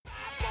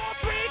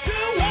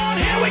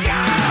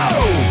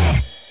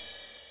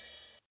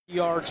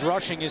Yards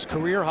rushing. His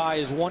career high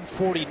is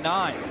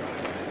 149.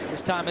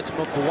 This time it's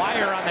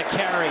McGuire on the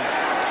carry.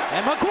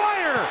 And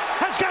McGuire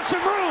has got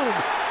some room.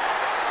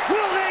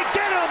 Will they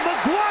get him?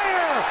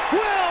 McGuire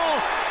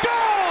will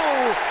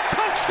go!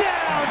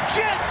 Touchdown,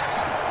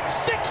 Jets!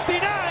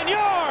 69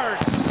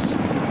 yards!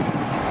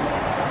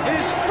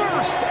 His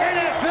first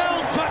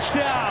NFL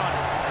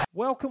touchdown!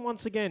 Welcome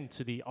once again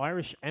to the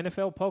Irish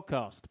NFL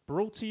podcast,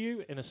 brought to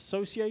you in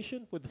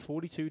association with the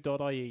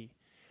 42.ie.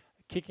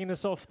 Kicking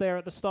us off there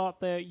at the start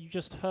there, you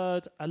just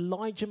heard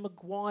Elijah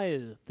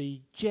McGuire,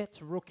 the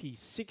Jets rookie,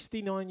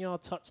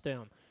 69-yard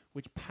touchdown,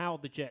 which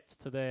powered the Jets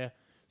to their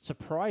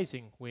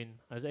surprising win,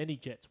 as any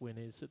Jets win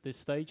is at this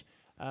stage,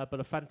 but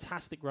a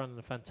fantastic run and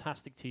a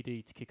fantastic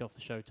TD to kick off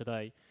the show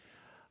today.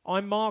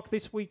 I'm Mark,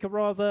 this week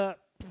a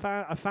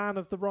fan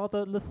of the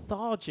rather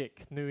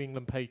lethargic New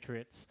England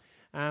Patriots,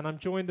 and I'm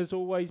joined as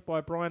always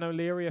by Brian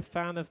O'Leary, a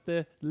fan of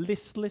the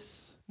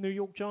listless New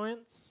York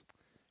Giants.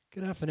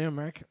 Good afternoon,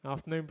 Mark.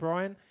 Afternoon,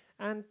 Brian.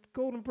 And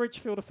Gordon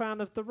Bridgefield, a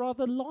fan of the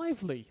rather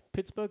lively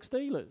Pittsburgh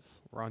Steelers.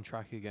 We're on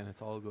track again.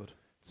 It's all good.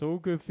 It's all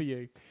good for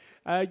you.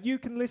 You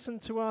can listen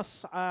to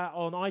us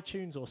on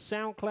iTunes or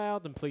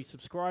SoundCloud, and please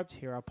subscribe to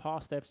hear our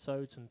past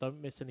episodes and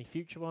don't miss any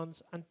future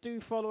ones. And do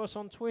follow us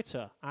on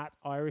Twitter at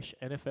Irish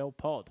NFL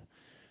Pod.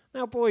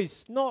 Now,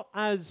 boys, not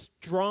as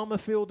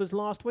drama-filled as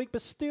last week,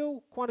 but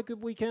still quite a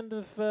good weekend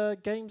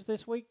of games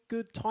this week.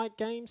 Good, tight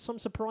games, some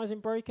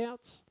surprising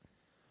breakouts.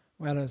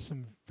 Well, there's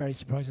some very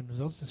surprising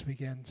results this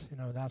weekend. You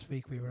know, last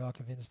week we were all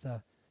convinced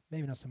that,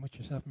 maybe not so much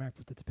yourself, Mark,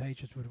 but that the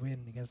Patriots would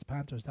win against the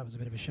Panthers. That was a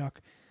bit of a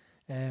shock,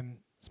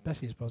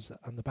 especially, I suppose,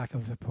 on the back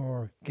of a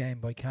poor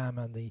game by Cam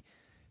and the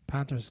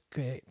Panthers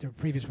the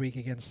previous week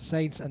against the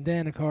Saints. And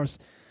then, of course,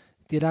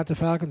 the Atlanta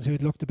Falcons, who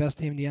had looked the best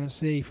team in the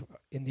NFC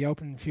in the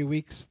opening few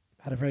weeks,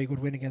 had a very good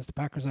win against the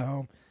Packers at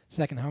home,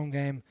 second home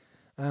game.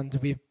 And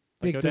we've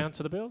go down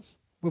to the Bills?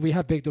 Well, we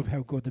have bigged up how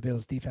good the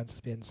Bills' defense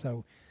has been,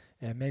 so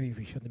maybe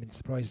we shouldn't have been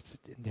surprised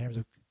in terms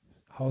of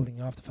holding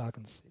off the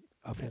Falcons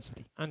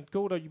offensively. And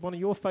Gordo, one of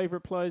your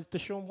favourite players,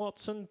 Deshaun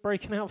Watson,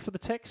 breaking out for the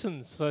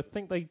Texans. So I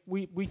think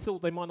we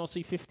thought they might not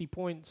see 50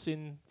 points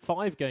in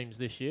 5 games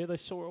this year. They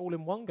saw it all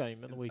in one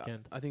game at the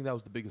weekend. I think that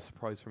was the biggest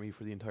surprise for me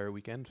for the entire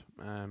weekend.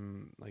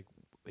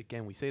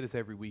 Again, we say this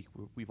every week.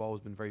 We've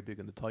always been very big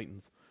on the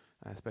Titans,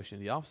 especially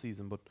in the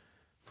off-season. But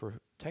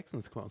for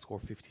Texans to come out and score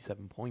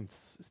 57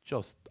 points, it's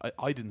just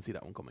I didn't see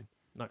that one coming.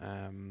 No.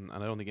 And I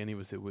don't think any of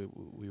us did.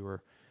 We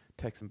were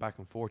texting back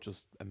and forth,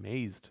 just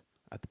amazed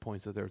at the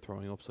points that they were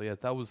throwing up. So yeah,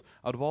 that was,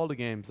 out of all the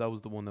games, that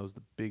was the one that was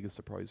the biggest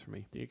surprise for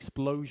me. The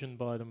explosion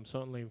by them,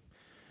 certainly.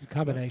 A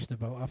combination of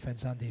both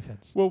offense and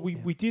defense. Well,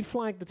 we did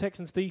flag the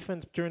Texans'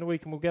 defense during the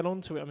week, and we'll get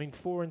onto it. I mean,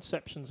 4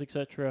 interceptions,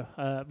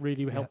 etc.,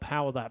 really helped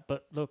power that.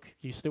 But look,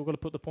 you still got to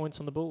put the points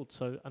on the board.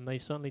 And they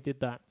certainly did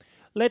that.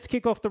 Let's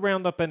kick off the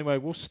roundup anyway.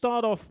 We'll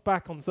start off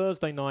back on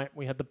Thursday night.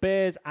 We had the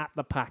Bears at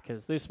the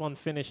Packers. This one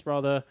finished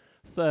rather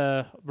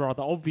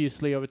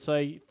obviously, I would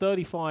say,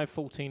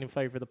 35-14 in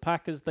favour of the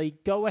Packers. They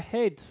go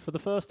ahead for the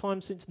first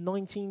time since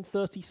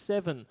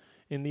 1937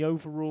 in the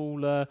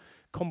overall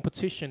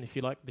competition, if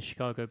you like, the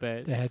Chicago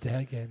Bears. The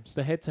head-to-head games.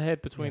 The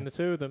head-to-head between the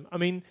two of them. I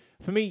mean,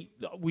 for me,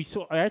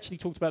 I actually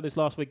talked about this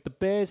last week. The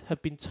Bears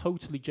have been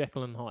totally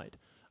Jekyll and Hyde.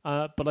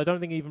 But I don't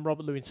think even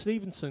Robert Louis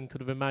Stevenson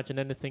could have imagined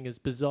anything as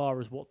bizarre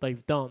as what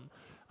they've done.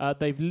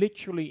 They've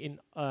literally, in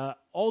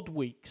odd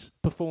weeks,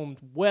 performed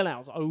well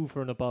out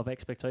over and above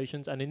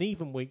expectations, and in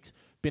even weeks,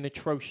 been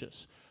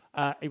atrocious.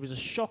 It was a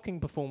shocking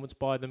performance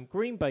by them.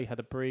 Green Bay had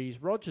a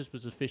breeze. Rodgers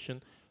was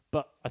efficient.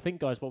 But I think,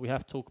 guys, what we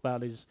have to talk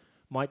about is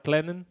Mike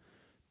Glennon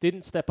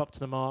didn't step up to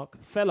the mark,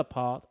 fell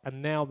apart,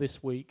 and now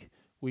this week,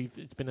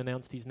 it's been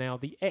announced he's now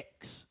the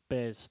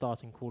ex-Bears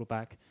starting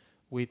quarterback,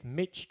 with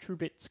Mitch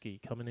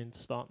Trubisky coming in to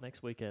start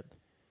next weekend.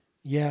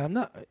 Yeah, I'm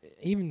not,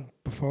 even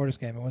before this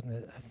game, I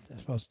wasn't, I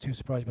suppose, too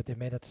surprised but they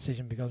made that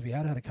decision, because we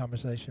had a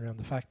conversation around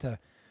the fact that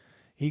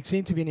he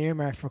seemed to be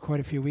earmarked for quite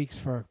a few weeks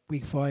for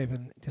week 5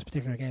 and this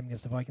particular game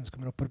against the Vikings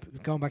coming up.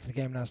 But going back to the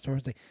game last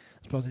Thursday,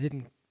 I suppose it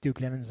didn't do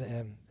Glennon's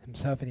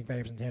himself any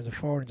favours in terms of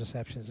 4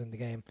 interceptions in the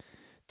game.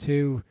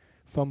 2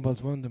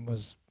 fumbles, one of them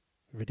was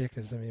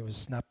ridiculous. I mean, it was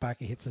snapped back,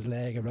 he hits his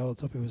leg, it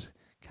rolls up, it was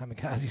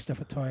kamikaze stuff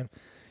at the time.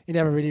 They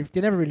never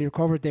really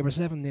recovered. They were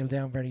 7-0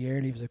 down very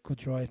early. It was a good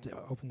drive to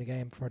open the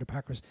game for the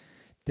Packers.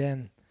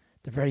 Then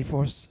the very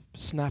first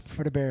snap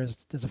for the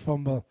Bears, there's a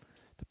fumble.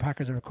 The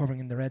Packers are recovering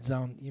in the red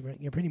zone.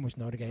 You pretty much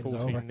know the game's over.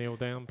 14-0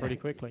 down pretty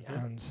quickly.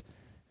 And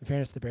in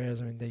fairness to the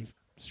Bears, I mean, they've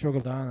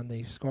struggled on and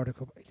they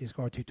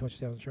scored 2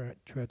 touchdowns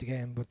throughout the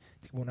game, but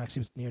one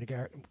actually was near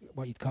the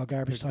what you'd call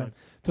garbage time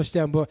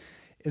touchdown. But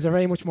is there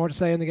very much more to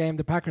say in the game?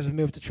 The Packers have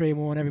moved to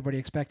 3-1. Everybody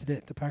expected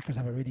it. The Packers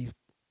have a really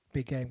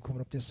big game coming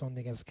up this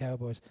Sunday against the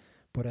Cowboys.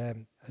 But as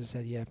I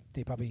said,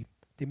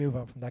 they move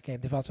on from that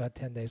game. They've also had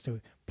 10 days to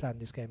plan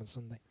this game on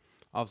Sunday.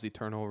 Obviously,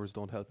 turnovers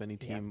don't help any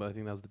team, but I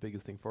think that was the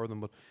biggest thing for them.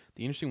 But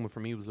the interesting one for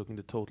me was looking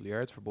at total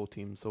yards for both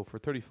teams. So for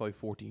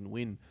 35-14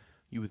 win,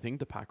 you would think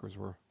the Packers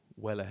were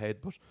well ahead,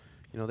 but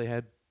they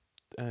had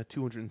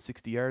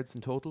 260 yards in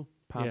total,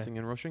 passing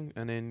and rushing,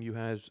 and then you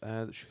had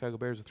the Chicago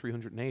Bears with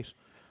 308.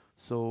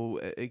 So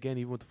again,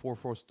 even with the four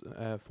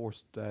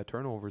forced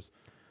turnovers,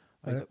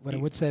 What I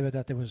would say about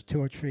that, there was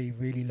 2 or 3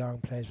 really long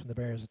plays from the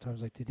Bears at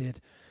times. Like they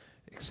did,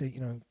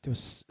 there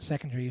was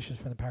secondary issues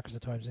from the Packers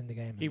at times in the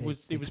game. It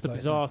was the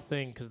bizarre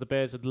thing because the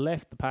Bears had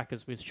left the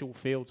Packers with short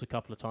fields a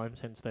couple of times,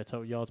 hence their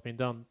total yards being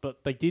done.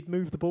 But they did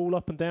move the ball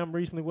up and down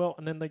reasonably well,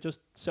 and then they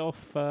just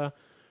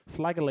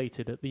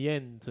flagellated at the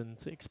end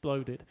and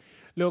exploded.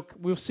 Look,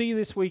 we'll see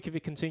this week if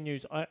it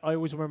continues. I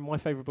always remember my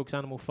favourite book's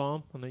Animal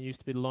Farm, and there used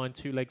to be the line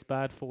 2 legs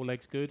bad, 4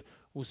 legs good.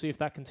 We'll see if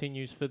that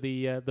continues for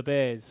the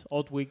Bears.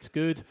 Odd weeks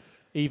good,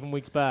 even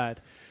weeks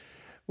bad.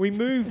 We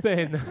move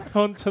then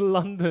on to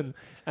London,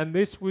 and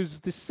this was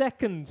the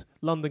second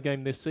London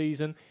game this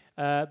season.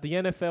 The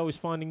NFL is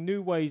finding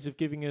new ways of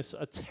giving us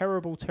a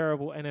terrible,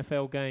 terrible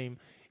NFL game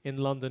in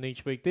London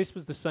each week. This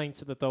was the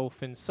Saints at the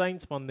Dolphins.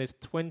 Saints won this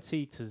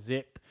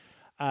 20-0.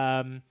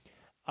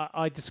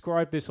 I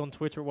described this on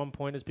Twitter at one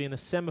point as being a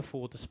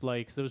semaphore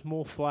display because there was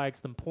more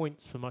flags than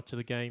points for much of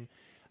the game.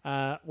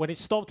 When it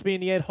stopped being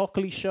the Ed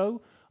Hockley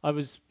show, I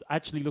was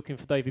actually looking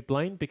for David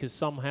Blaine because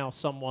somehow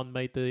someone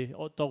made the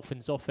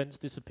Dolphins offense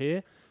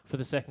disappear for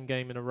the second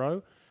game in a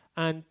row.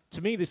 And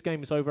to me, this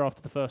game was over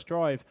after the first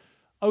drive.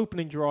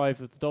 Opening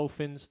drive of the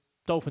Dolphins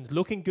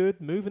looking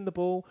good, moving the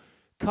ball,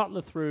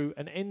 Cutler through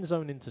an end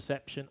zone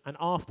interception, and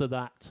after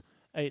that,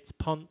 it's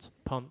punt,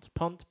 punt,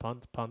 punt,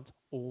 punt, punt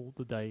all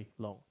the day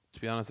long.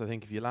 To be honest, I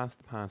think if you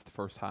last past the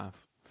first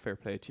half, fair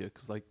play to you.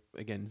 Because, like,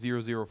 again,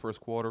 0-0 first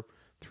quarter,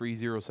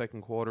 3-0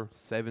 second quarter,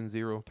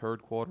 7-0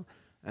 third quarter,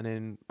 and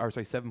then,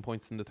 7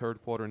 points in the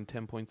third quarter and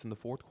 10 points in the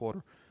fourth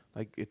quarter.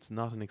 Like, it's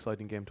not an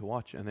exciting game to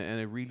watch. And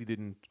it really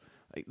didn't...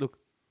 look,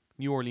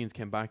 New Orleans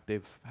came back.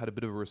 They've had a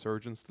bit of a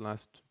resurgence the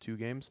last 2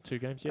 games. 2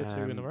 games, yeah,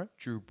 2 in a row.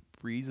 Drew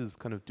Brees is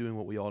kind of doing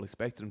what we all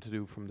expected him to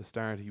do from the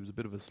start. He was a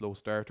bit of a slow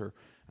starter,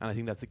 and I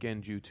think that's again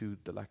due to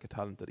the lack of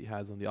talent that he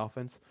has on the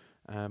offense.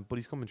 But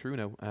he's coming through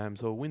now.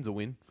 So a win's a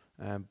win.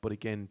 But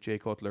again, Jay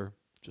Cutler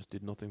just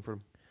did nothing for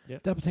him.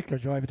 Yep. That particular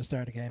drive at the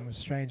start of the game was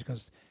strange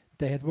because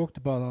they had walked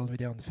the ball all the way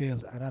down the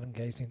field, and Adam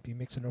Gase seemed to be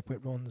mixing up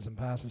with runs and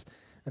passes.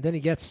 And then he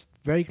gets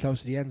very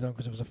close to the end zone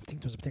because I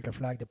think there was a particular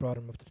flag that brought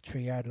him up to the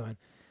 3-yard line.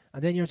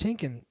 And then you're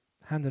thinking,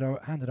 hand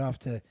it off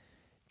to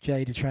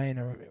Jay the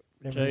Trainer.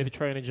 Jay the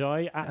Trainer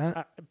Jay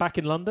back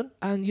in London.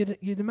 And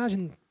you'd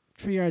imagine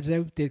 3 yards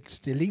out, they'd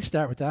at least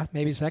start with that,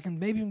 maybe second,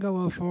 maybe even go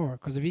all 4.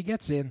 Because if he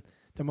gets in,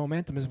 the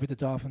momentum is with the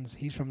Dolphins.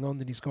 He's from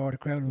London, he scored, the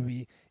crowd will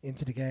be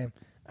into the game.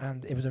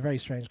 And it was a very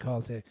strange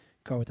call to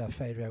go with that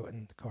fade route,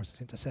 and of course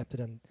it's intercepted,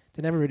 and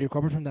they never really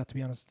recovered from that, to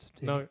be honest.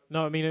 No,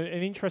 I mean,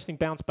 an interesting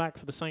bounce back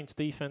for the Saints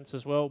defense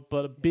as well,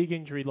 but a big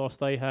injury loss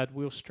they had.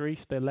 Will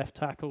Streif, their left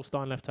tackle,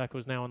 starting left tackle,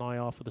 is now on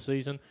IR for the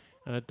season,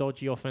 and a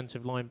dodgy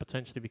offensive line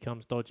potentially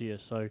becomes dodgier,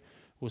 so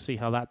we'll see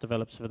how that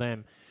develops for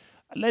them.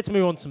 Let's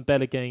move on to some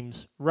better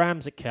games.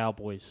 Rams at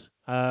Cowboys.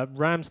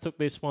 Rams took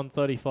this one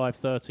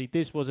 35-30.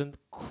 This was a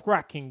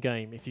cracking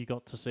game if you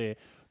got to see it.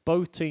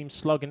 Both teams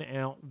slugging it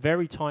out,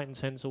 very tight and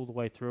tense all the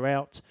way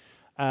throughout.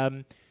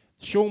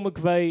 Sean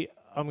McVay,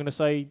 I'm going to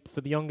say,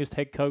 for the youngest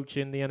head coach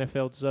in the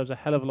NFL, deserves a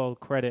hell of a lot of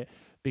credit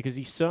because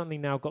he's certainly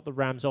now got the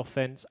Rams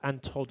offense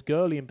and Todd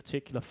Gurley in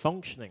particular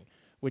functioning,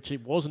 which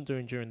it wasn't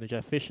doing during the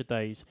Jeff Fisher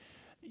days.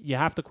 You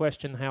have to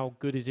question how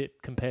good is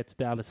it compared to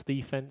Dallas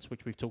defense,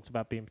 which we've talked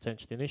about being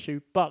potentially an issue.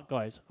 But,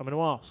 guys, I'm going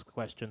to ask the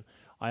question.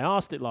 I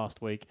asked it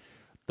last week.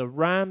 The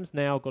Rams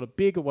now got a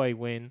big away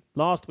win.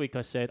 Last week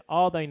I said,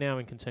 are they now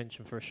in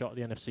contention for a shot at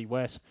the NFC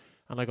West?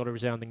 And I got a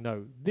resounding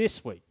no.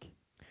 This week...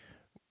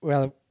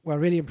 Well, what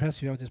really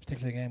impressed me about this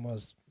particular game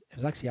was, it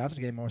was actually after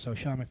the game more so,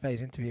 Sean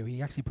McVay's interview,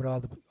 he actually put all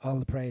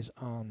the praise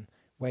on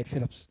Wade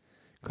Phillips.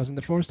 Because in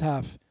the first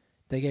half,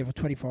 they gave up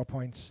 24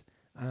 points,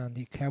 and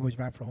the Cowboys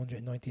ran for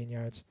 119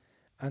 yards.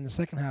 And the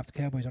second half, the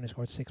Cowboys only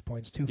scored 6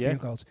 points, 2 field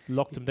goals.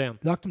 Locked them down.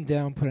 Locked them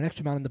down, put an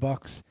extra man in the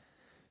box,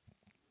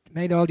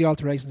 made all the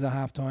alterations at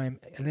half-time,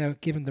 and now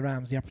giving the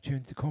Rams the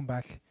opportunity to come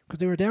back. Because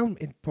they were down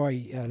by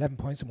 11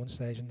 points at one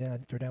stage, and then I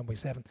think they were down by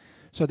 7.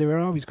 So they were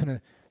always kind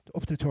of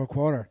up to the third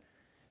quarter.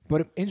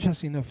 But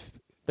interesting enough...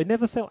 They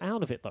never felt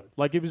out of it, though.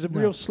 Like, it was a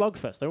real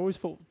slugfest. They always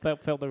felt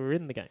they were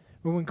in the game.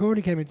 Well, when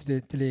Gordy came into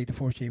the league, the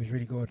first year he was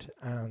really good,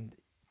 and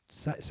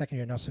second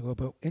year not so good.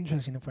 But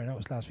interesting enough, what I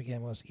noticed last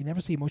weekend was you never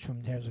see much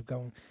from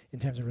him in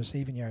terms of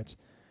receiving yards.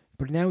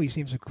 But now he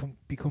seems to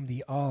become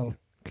the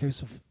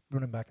all-inclusive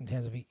running back in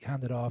terms of he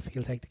hand it off,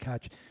 he'll take the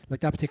catch.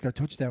 Like that particular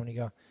touchdown he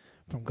got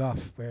from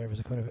Goff, where it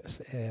was a kind of...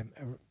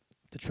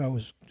 the throw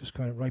was just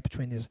kind of right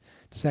between the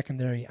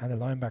secondary and the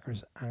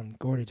linebackers, and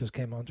Gordy just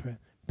came onto it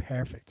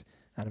perfect,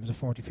 and it was a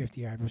 40-50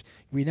 yard.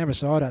 We never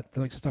saw that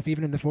like stuff,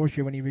 even in the first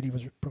year when he really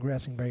was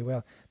progressing very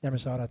well. Never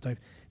saw that type.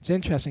 It's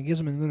interesting, gives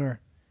him another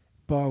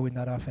ball in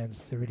that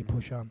offense to really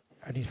push on.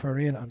 Are these for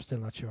real? I'm still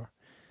not sure.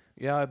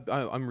 Yeah,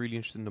 I'm really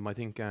interested in them. I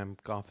think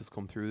Goff has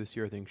come through this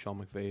year. I think Sean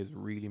McVay has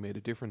really made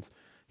a difference.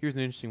 Here's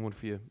an interesting one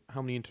for you.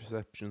 How many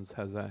interceptions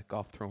has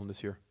Goff thrown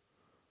this year?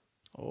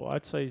 Oh,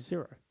 I'd say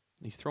 0.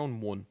 He's thrown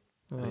 1.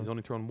 And he's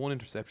only thrown 1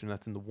 interception.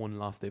 That's in the one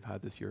loss they've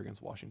had this year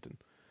against Washington.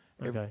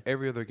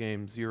 Every other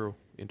game, 0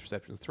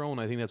 interceptions thrown.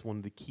 I think that's one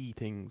of the key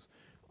things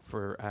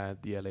for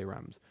the LA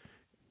Rams.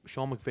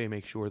 Sean McVay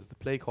makes sure that the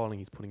play calling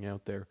he's putting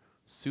out there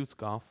suits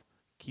Goff,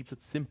 keeps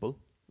it simple.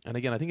 And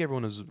again, I think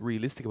everyone is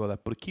realistic about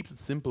that, but it keeps it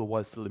simple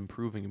while still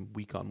improving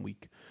week on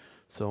week.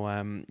 So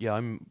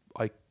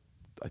I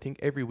think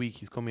every week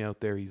he's coming out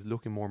there, he's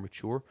looking more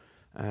mature.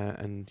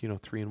 And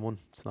 3-1.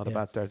 It's not a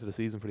bad start to the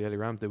season for the LA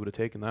Rams. They would have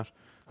taken that.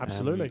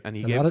 Absolutely. And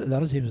he a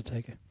lot of teams would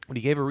take it. But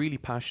he gave a really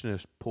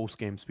passionate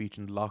post-game speech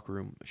in the locker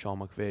room, Sean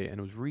McVay, and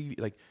it was really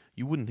like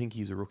you wouldn't think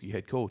he's a rookie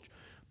head coach.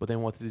 But then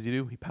what does he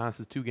do? He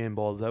passes 2 game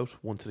balls out,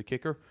 one to the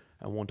kicker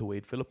and one to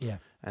Wade Phillips. Yeah.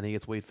 And he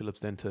gets Wade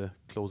Phillips then to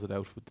close it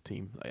out with the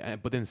team.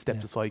 But then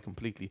steps aside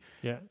completely.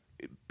 Yeah.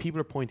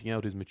 People are pointing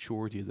out his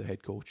maturity as a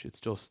head coach.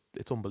 It's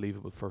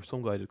unbelievable for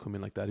some guy to come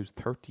in like that who's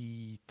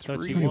 31.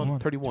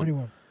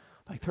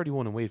 Like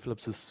 31, and Wade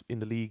Phillips is in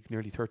the league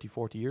nearly 30,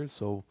 40 years.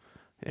 So,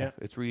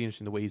 it's really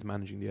interesting the way he's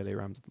managing the LA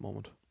Rams at the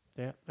moment.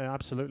 Yeah,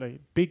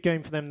 absolutely. Big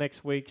game for them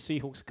next week.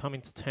 Seahawks are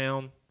coming to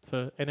town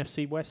for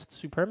NFC West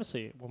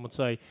supremacy, one would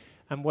say.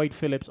 And Wade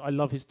Phillips, I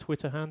love his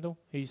Twitter handle.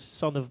 He's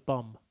son of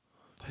Bum,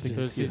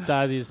 because his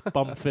dad is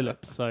Bum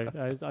Phillips.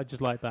 So I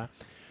just like that.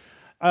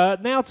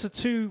 Now to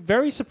 2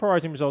 very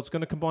surprising results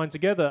going to combine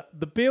together.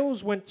 The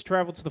Bills went to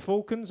travel to the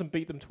Falcons and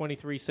beat them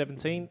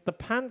 23-17. The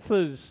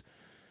Panthers,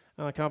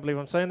 and I can't believe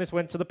I'm saying this,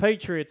 went to the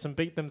Patriots and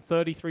beat them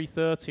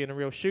 33-30 in a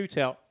real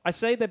shootout. I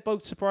say they're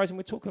both surprising.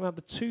 We're talking about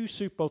the 2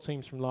 Super Bowl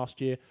teams from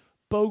last year,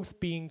 both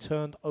being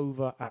turned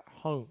over at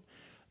home.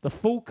 The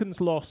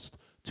Falcons lost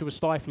to a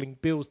stifling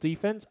Bills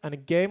defense. And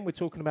again, we're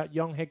talking about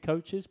young head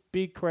coaches.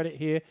 Big credit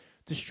here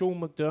to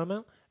Sean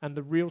McDermott and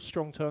the real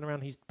strong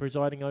turnaround he's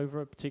presiding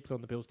over, particularly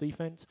on the Bills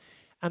defense.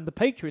 And the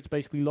Patriots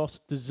basically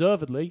lost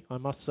deservedly, I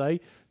must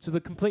say, to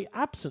the complete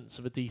absence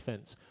of a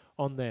defense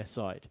on their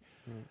side.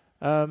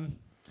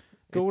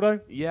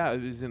 Gordo? Yeah,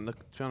 it was to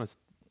be honest,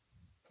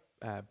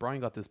 Brian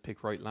got this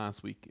pick right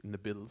last week in the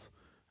Bills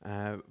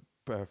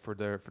for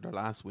their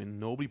last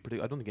win.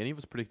 I don't think any of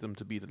us predicted them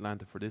to beat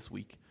Atlanta for this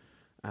week.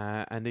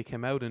 And they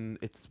came out, and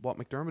it's what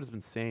McDermott has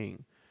been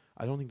saying.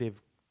 I don't think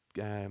they've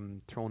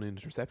thrown an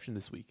interception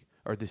this week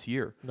or this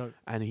year. No.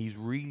 And he's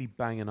really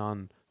banging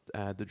on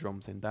the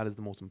drum, saying that is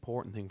the most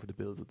important thing for the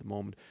Bills at the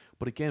moment.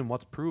 But again,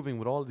 what's proving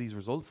with all of these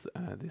results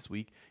this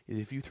week is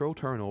if you throw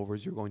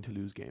turnovers, you're going to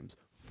lose games.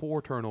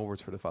 4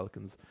 turnovers for the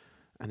Falcons.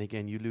 And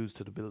again, you lose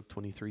to the Bills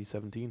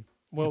 23-17.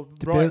 Well,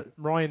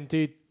 Ryan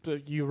did.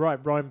 You're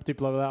right. Ryan did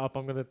blow that up.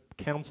 I'm going to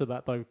counter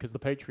that though, because the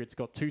Patriots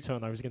got 2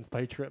 turnovers against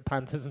the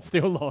Panthers and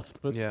still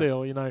lost. But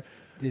still,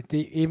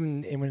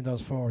 even in one of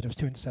those 4, there was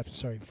 2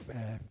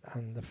 interceptions.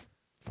 And the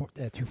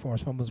 2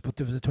 forced fumbles, but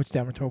there was a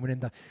touchdown return within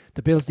that.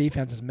 The Bills'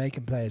 defense is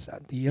making plays.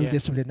 The ill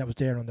discipline that was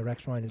there under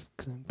Rex Ryan is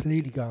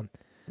completely gone.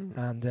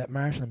 And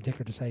Marshall, in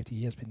particular, the safety,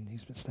 he's been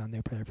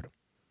standout player for them.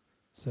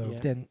 So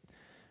then,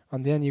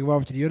 and then you go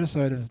over to the other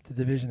side of the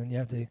division, and you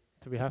have to.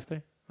 Do we have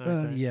to?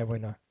 Well, yeah, why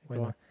not? Why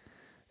not?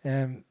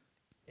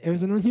 It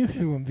was an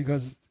unusual one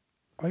because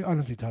I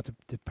honestly thought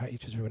the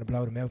Patriots were going to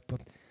blow them out,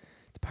 but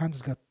the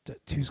Panthers got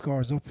 2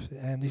 scores up,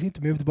 and they seem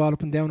to move the ball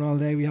up and down all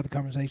day. We had a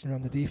conversation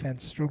around the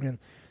defense struggling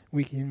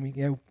week in, week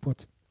out,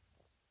 but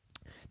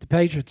the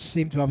Patriots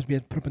seem to always be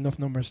able to put up enough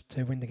numbers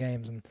to win the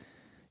games, and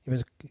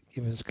it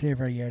was clear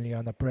very early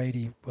on that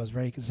Brady was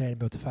very concerned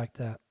about the fact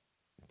that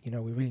we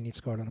really need to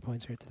score a lot of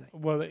points here today.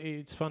 Well,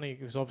 it's funny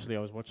because obviously I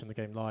was watching the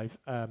game live.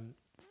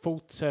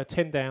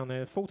 14 down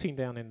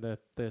in the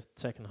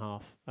second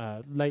half,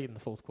 late in the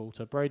fourth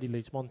quarter. Brady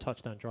leads 1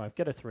 touchdown drive,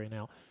 get a 3 and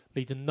out,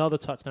 leads another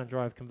touchdown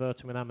drive,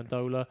 converting with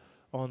Amendola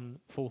on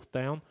 4th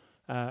down.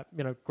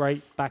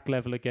 Great back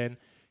level again,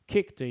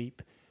 kick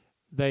deep.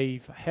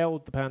 They've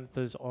held the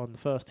Panthers on the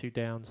first 2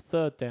 downs.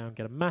 3rd down,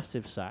 get a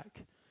massive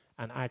sack,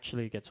 and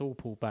actually gets all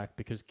pulled back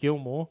because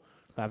Gilmore,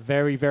 that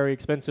very, very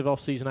expensive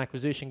off-season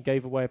acquisition,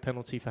 gave away a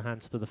penalty for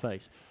hands to the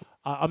face.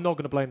 I'm not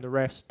going to blame the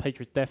refs.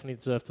 Patriots definitely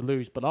deserve to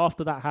lose. But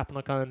after that happened,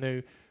 I kind of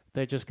knew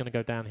they're just going to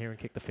go down here and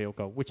kick the field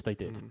goal, which they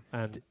did.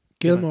 And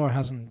Gilmore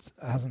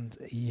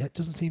he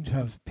doesn't seem to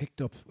have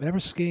picked up whatever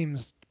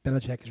schemes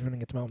Belichick is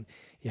running at the moment.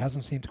 He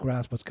hasn't seemed to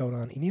grasp what's going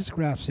on. He needs to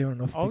grasp soon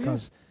enough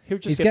because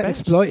he's getting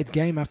exploited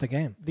game after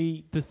game.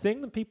 The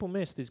thing that people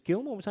missed is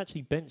Gilmore was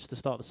actually benched to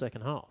start the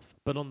second half.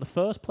 But on the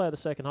first play of the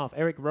second half,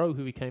 Eric Rowe,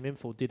 who he came in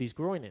for, did his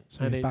groin in.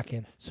 So he's back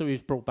in. So he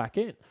was brought back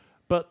in.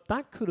 But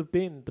that could have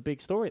been the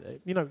big story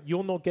there.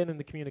 You're not getting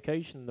the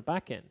communication in the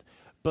back end.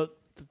 But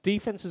the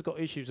defense has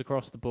got issues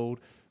across the board.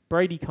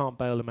 Brady can't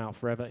bail him out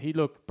forever.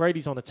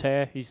 Brady's on a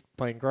tear. He's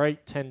playing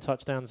great. 10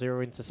 touchdowns,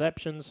 0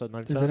 interceptions. So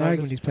no There's turnovers. an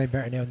argument he's playing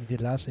better now than he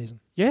did last season.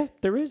 Yeah,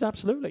 there is,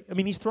 absolutely. I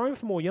mean, he's throwing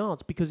for more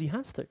yards because he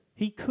has to.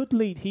 He could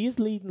lead. He is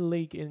leading the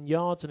league in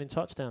yards and in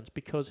touchdowns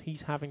because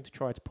he's having to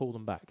try to pull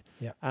them back.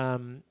 Yeah.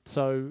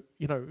 So,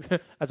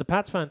 as a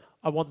Pats fan,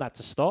 I want that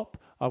to stop.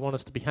 I want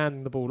us to be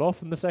handing the ball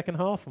off in the second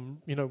half and,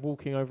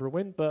 walking over a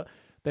win. But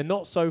they're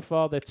not so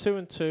far. They're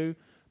 2-2.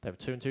 They were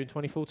 2-2 in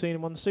 2014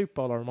 and won the Super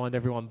Bowl, I remind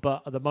everyone.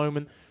 But at the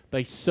moment,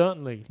 they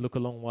certainly look a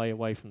long way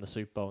away from the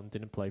Super Bowl and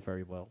didn't play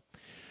very well.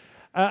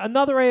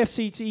 Another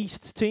AFC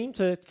East team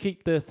to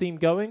keep the theme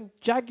going.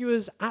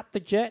 Jaguars at the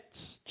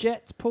Jets.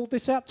 Jets pulled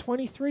this out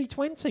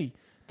 23-20.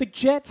 The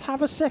Jets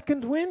have a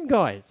second win,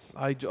 guys.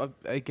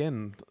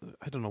 Again,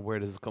 I don't know where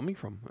this is coming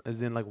from.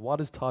 As in, like, what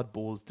is Todd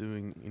Bowles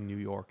doing in New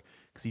York?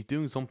 Because he's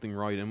doing something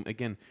right. And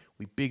again,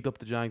 we bigged up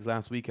the Jags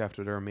last week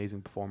after their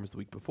amazing performance the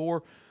week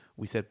before.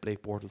 We said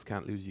Blake Bortles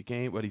can't lose you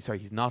game. Well,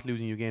 he's not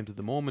losing you games at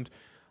the moment.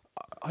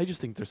 I just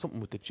think there's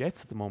something with the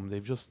Jets at the moment.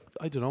 They've just,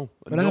 I don't know.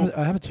 But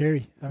I have a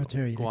theory.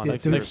 Go on.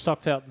 They've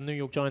sucked out the New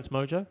York Giants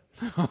mojo.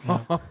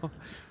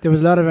 There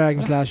was a lot of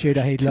arguments last year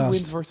that he'd 2 lost.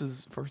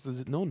 wins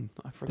versus none.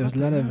 I forgot. There was a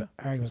lot of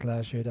arguments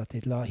last year that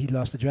he'd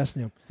lost the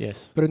dressing room.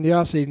 Yes. But in the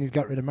off-season, he's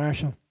got rid of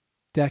Marshall,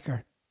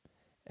 Decker,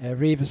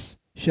 Revis,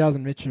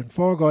 Sheldon, Richardson.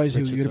 4 guys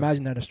who you'd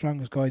imagine are the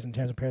strongest guys in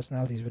terms of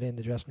personalities within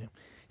the dressing room.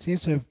 Seems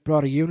to have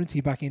brought a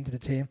unity back into the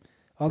team.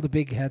 All the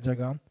big heads are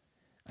gone.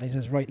 And he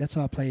says, right, let's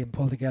all play and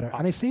pull together.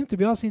 And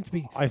they all seem to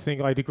be... I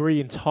think I'd agree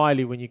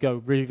entirely when you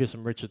go Revis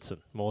and Richardson.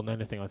 More than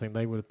anything, I think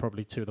they were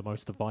probably 2 of the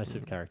most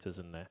divisive characters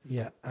in there.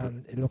 Yeah,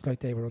 and it looked like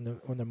they were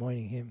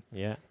undermining him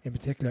in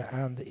particular.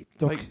 And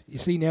you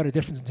see now the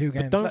difference in 2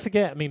 games. But don't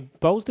forget, I mean,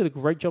 Bowles did a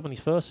great job in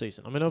his first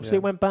season. I mean, obviously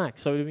it went back.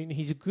 So, I mean,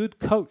 he's a good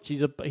coach.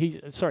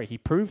 He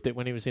proved it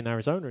when he was in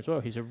Arizona as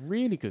well. He's a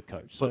really good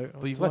coach.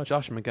 But you've got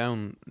Josh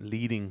McGowan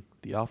leading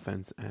the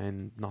offense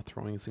and not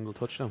throwing a single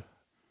touchdown.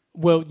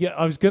 Well, yeah,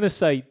 I was going to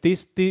say,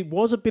 this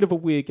was a bit of a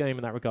weird game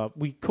in that regard.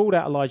 We called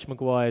out Elijah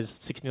Maguire's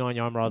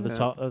 69-yard run at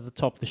the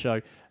top of the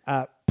show.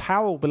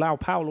 Bilal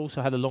Powell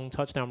also had a long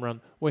touchdown run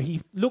where he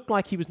looked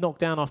like he was knocked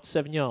down after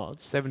 7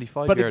 yards.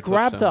 75-yard But it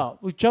grabbed touchdown.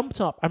 up, jumped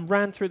up and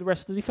ran through the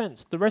rest of the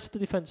defence. The rest of the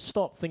defence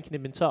stopped thinking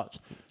he'd been touched.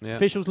 Yeah.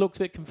 Officials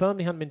looked at it, confirmed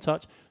he hadn't been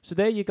touched. So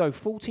there you go,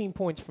 14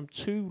 points from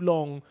 2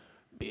 long,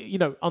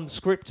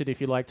 unscripted,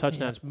 if you like,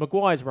 touchdowns. Yeah.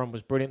 Maguire's run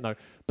was brilliant, though.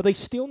 But they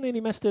still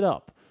nearly messed it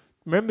up.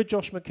 Remember,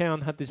 Josh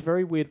McCown had this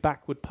very weird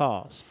backward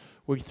pass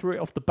where he threw it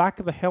off the back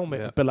of the helmet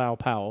of Bilal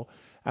Powell,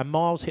 and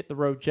Miles hit the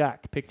road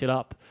jack, picked it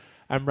up,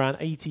 and ran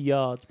 80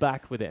 yards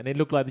back with it. And it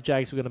looked like the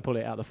Jags were going to pull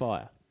it out of the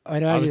fire. I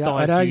knew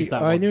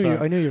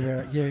you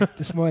were.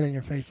 The smile on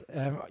your face.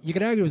 You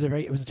could argue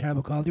it was a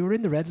terrible call. They were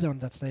in the red zone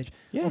at that stage,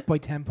 up by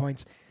 10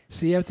 points.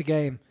 See out the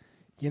game.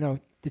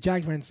 The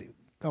Jags weren't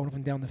going up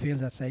and down the field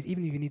at that stage.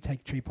 Even if you need to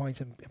take 3 points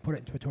and put it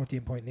into a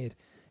 13-point lead.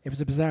 It was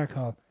a bizarre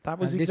call. That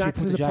was and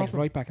exactly put the Jags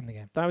problem. right back in the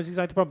game. That was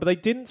exactly the problem. But they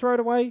didn't throw it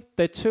away.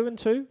 They're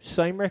 2-2,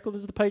 same record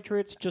as the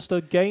Patriots, just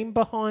a game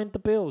behind the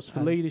Bills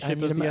for leadership of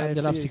the AFC. And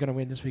they're obviously going to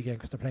win this weekend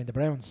because they're playing the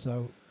Browns.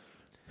 So,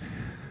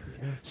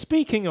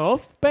 Speaking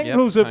of,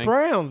 Bengals at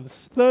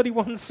Browns,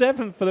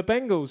 31-7 for the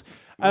Bengals.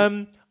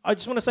 I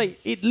just want to say,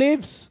 it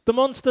lives. The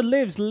monster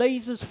lives.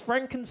 Lasers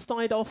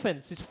Frankenstein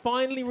offense is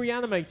finally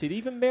reanimated.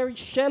 Even Mary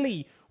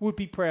Shelley would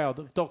be proud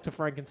of Dr.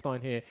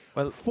 Frankenstein here.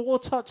 Well, 4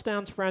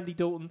 touchdowns for Andy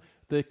Dalton.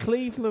 The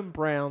Cleveland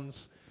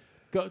Browns,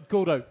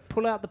 Gordo,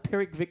 pull out the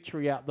Pyrrhic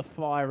victory out of the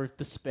fire of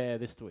despair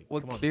this week.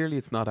 Well, clearly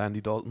it's not Andy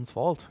Dalton's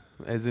fault.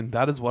 As in,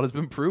 that is what has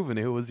been proven.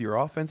 It was your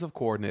offensive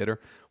coordinator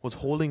was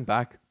holding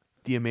back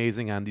the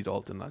amazing Andy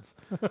Dalton, lads.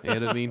 You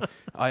know what I mean?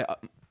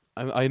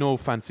 I know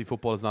fantasy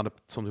football is not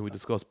something we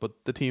discuss, but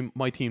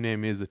my team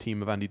name is a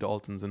team of Andy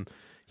Daltons, and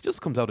he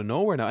just comes out of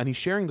nowhere now, and he's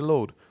sharing the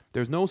load.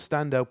 There's no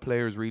standout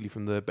players really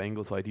from the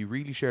Bengals side. He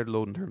really shared the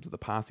load in terms of the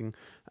passing.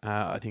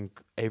 I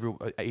think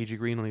AJ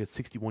Green only had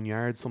 61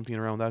 yards, something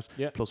around that,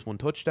 plus 1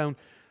 touchdown.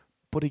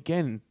 But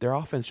again, their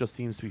offense just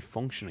seems to be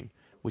functioning,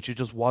 which it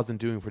just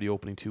wasn't doing for the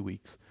opening 2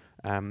 weeks.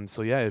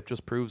 It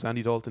just proves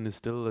Andy Dalton is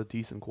still a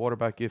decent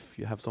quarterback if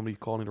you have somebody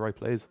calling the right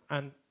plays.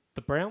 And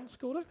the Browns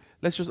scored it?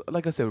 Let's just,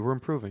 like I said, we're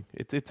improving.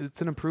 It's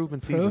an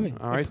improvement season.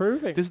 All right.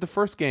 Improving. This is the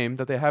first game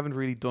that they haven't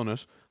really done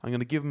it. I'm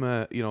going to give them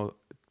a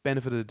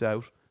benefit of the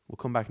doubt. We'll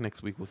come back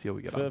next week. We'll see how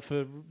we get on.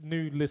 For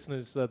new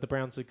listeners, the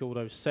Browns are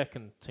Gordo's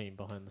second team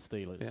behind the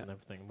Steelers and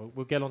everything.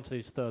 We'll get on to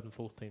these 3rd and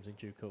 4th teams in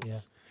due course. Yeah.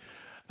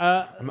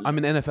 I'm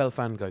an NFL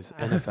fan, guys.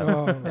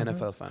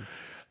 NFL fan.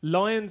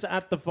 Lions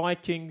at the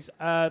Vikings.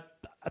 A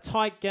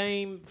tight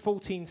game,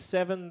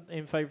 14-7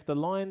 in favour of the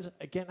Lions.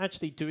 Again,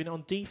 actually doing it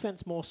on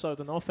defence more so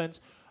than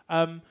offence.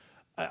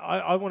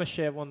 I want to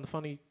share one of the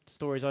funny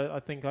stories I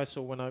think I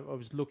saw when I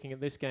was looking at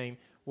this game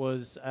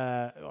was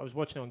I was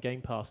watching it on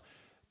Game Pass.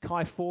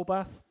 Kai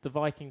Forbath, the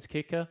Vikings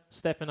kicker,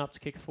 stepping up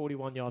to kick a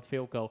 41-yard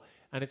field goal.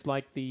 And it's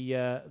like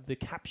the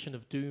caption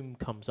of doom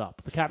comes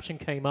up. The caption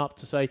came up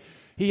to say,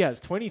 he has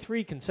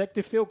 23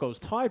 consecutive field goals,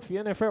 tied for the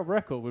NFL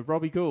record with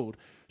Robbie Gould.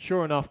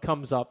 Sure enough,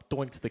 comes up,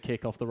 doinks the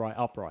kick off the right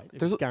upright.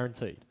 It's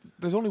guaranteed.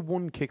 There's only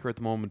one kicker at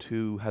the moment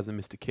who hasn't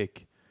missed a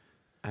kick.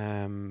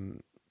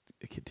 Did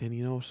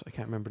you know it? I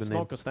can't remember the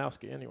name. It's not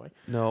Gostowski, anyway.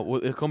 No,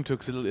 well, it'll come to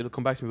because it'll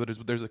come back to me.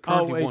 But there's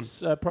currently one.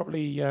 It's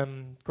probably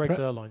Greg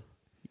Zuerlein.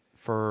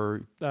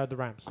 For the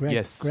Rams.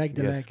 Greg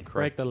the Leg.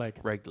 Greg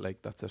the Leg,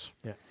 that's it.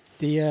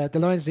 Yeah. The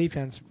Lions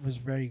defense was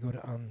very good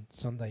on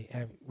Sunday.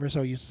 We're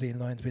so used to seeing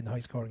Lions win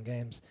high-scoring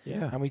games.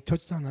 Yeah. And we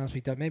touched on last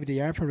week that maybe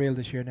they are for real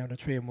this year now. They're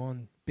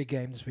 3-1. Big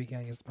game this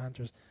weekend against the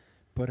Panthers.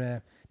 But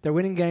they're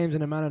winning games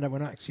in a manner that we're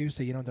not used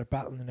to. They're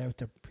battling it out.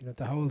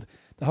 To hold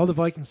the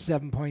Vikings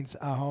 7 points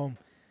at home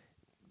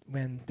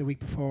when the week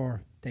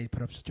before they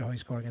put up such a high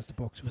score against the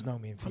Bucks. It was no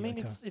mean feat. I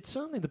mean, it's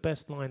certainly the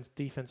best Lions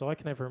defense I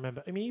can ever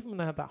remember. I mean, even when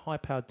they had that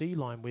high-powered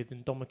D-line with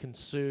Ndamukong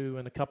Suh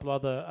and a couple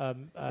other...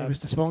 it was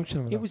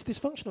dysfunctional. It was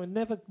dysfunctional. It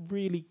never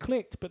really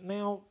clicked, but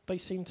now they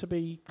seem to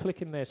be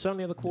clicking there.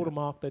 Certainly at the quarter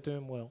mark, they're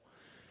doing well.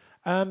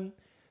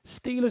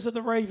 Steelers at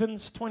the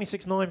Ravens,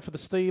 26-9 for the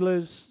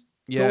Steelers.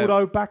 Yeah.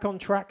 Gordo back on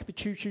track, the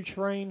choo-choo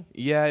train.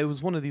 Yeah, it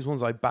was one of these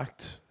ones. I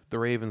backed the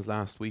Ravens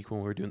last week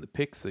when we were doing the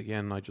picks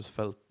again. I just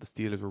felt the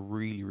Steelers were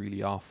really,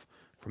 really off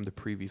from the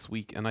previous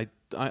week. And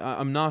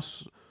I'm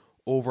not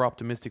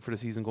over-optimistic for the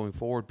season going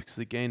forward because,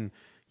 again,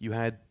 you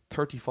had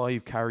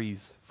 35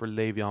 carries for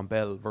Le'Veon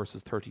Bell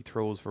versus 30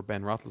 throws for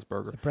Ben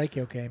Roethlisberger. It's a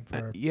breakout game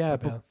for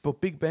Bell.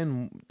 But Big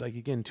Ben, like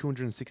again,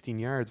 216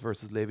 yards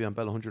versus Le'Veon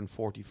Bell,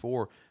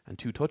 144 and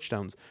 2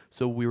 touchdowns.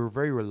 So we were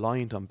very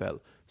reliant on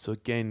Bell. So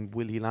again,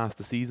 will he last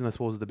the season? I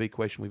suppose is the big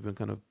question we've been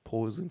kind of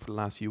posing for the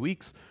last few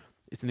weeks.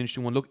 It's an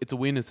interesting one. Look, it's a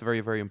win. It's a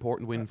very, very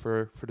important win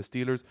for the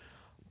Steelers.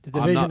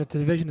 The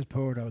division is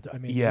poor though. I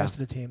mean, the rest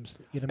of the teams,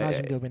 you'd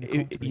imagine they'll win it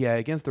comfortably.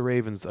 Against the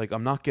Ravens, like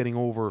I'm not getting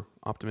over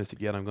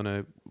optimistic yet. I'm going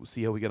to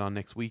see how we get on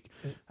next week.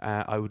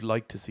 I would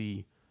like to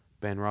see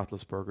Ben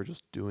Roethlisberger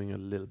just doing a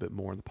little bit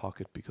more in the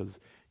pocket because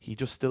he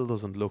just still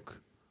doesn't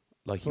look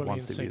like he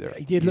wants to be there.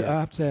 He did look, I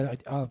have to say,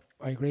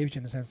 I agree with you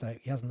in the sense that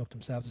he hasn't looked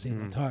himself this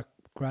season. I thought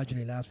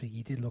gradually last week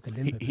he did look a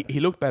little bit better. He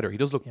looked better. He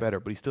does look better,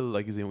 but he's still,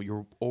 like,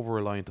 you're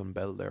over-reliant on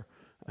Bell there.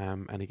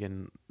 And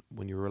again,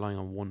 when you're relying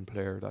on one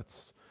player,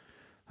 that's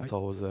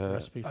always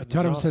a... I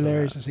thought it was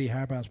hilarious to see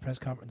Harbaugh's press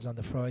conference on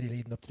the Friday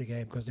leading up to the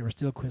game because they were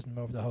still quizzing him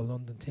over the whole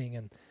London thing,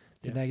 and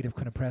the negative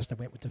kind of press that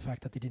went with the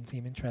fact that they didn't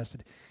seem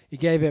interested. He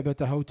gave it about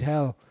the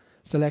hotel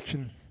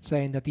selection,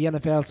 saying that the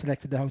NFL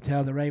selected the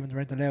hotel, the Ravens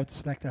weren't allowed to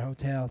select their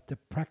hotel. The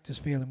practice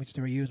field in which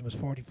they were using was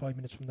 45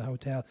 minutes from the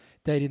hotel.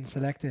 They didn't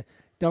select it.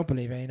 Don't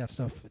believe any of that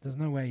stuff. There's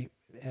no way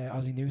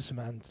Ozzie Newsome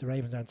and the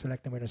Ravens aren't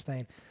selecting where they're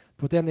staying.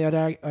 But then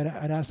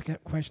I'd ask a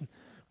question.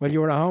 Well, you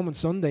were at home on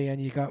Sunday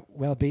and you got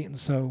well beaten,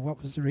 so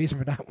what was the reason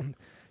for that one?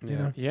 You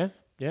know? Yeah.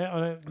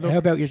 How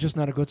about you're just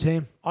not a good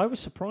team? I was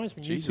surprised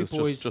when you two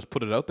boys... just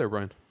put it out there,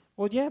 Brian.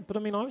 Well, yeah, but I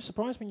mean, I was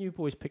surprised when you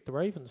boys picked the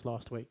Ravens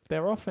last week.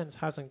 Their offense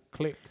hasn't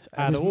clicked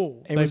at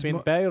all. They've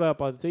been bailed out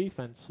by the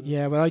defense.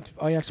 Yeah, well,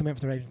 I actually went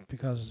for the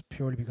Ravens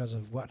purely because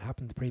of what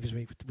happened the previous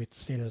week with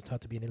Steelers.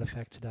 Thought to be an ill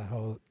effect to that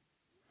whole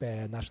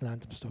national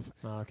anthem stuff.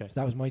 Oh, okay. So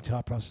that was my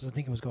thought process. I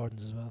think it was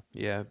Gordon's as well.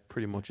 Yeah,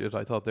 pretty much it.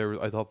 I thought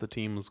the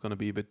team was going to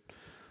be a bit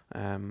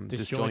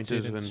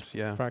disjointed and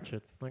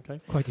fractured. Okay,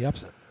 quite the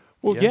opposite.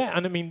 Well, yeah,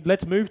 and I mean,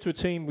 let's move to a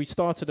team we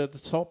started at the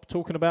top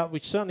talking about,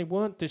 which certainly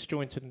weren't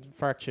disjointed and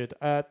fractured.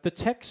 The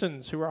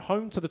Texans, who are at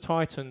home to the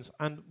Titans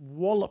and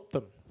walloped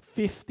them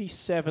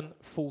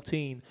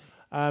 57-14.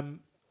 I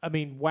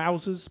mean,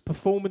 wowzers.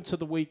 Performance of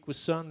the week was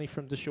certainly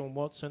from Deshaun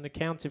Watson,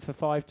 accounted for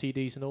 5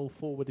 TDs and all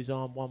 4 with his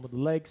arm, 1 with the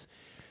legs.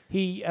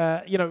 He,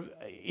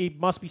 it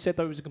must be said,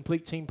 though, it was a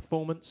complete team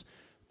performance.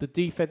 The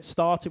defense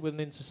started with an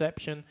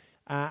interception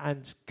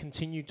and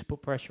continued to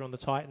put pressure on the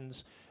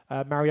Titans.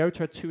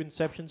 Mariota had 2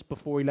 interceptions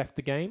before he left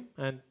the game,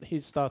 and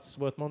his start is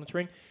worth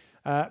monitoring.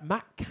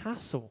 Matt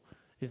Castle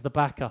is the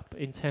backup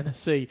in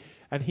Tennessee,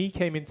 and he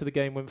came into the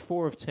game, went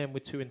 4 of 10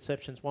 with 2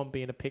 interceptions, 1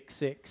 being a pick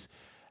 6.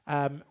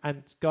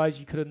 And guys,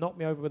 you could have knocked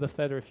me over with a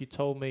feather if you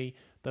told me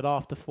that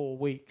after 4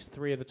 weeks,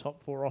 3 of the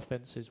top 4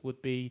 offenses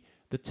would be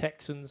the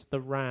Texans, the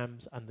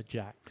Rams, and the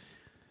Jags.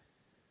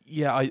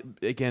 Yeah,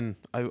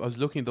 I was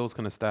looking at those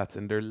kind of stats,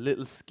 and they're a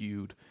little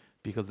skewed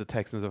because the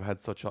Texans have had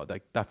such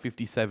that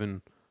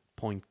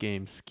 57-point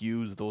game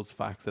skews those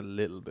facts a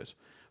little bit.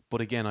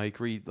 But again, I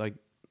agree. Like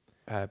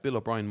Bill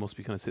O'Brien must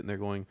be kind of sitting there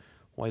going,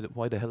 "Why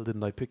the hell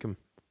didn't I pick him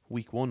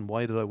week 1?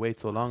 Why did I wait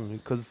so long?"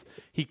 Because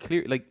he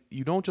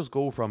you don't just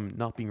go from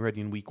not being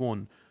ready in week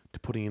 1 to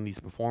putting in these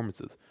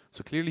performances.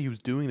 So clearly he was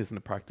doing this in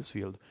the practice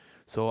field.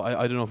 So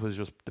I don't know if it was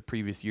just the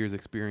previous year's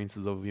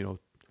experiences of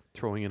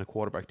throwing in a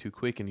quarterback too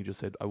quick, and he just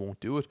said, "I won't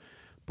do it."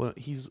 But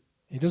he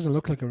doesn't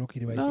look like a rookie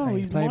the way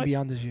he's playing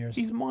beyond his years.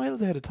 He's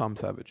miles ahead of Tom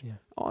Savage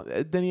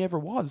than he ever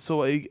was.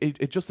 So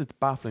it's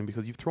baffling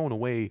because you've thrown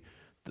away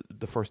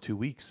the first 2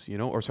 weeks,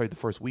 the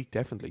first week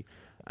definitely.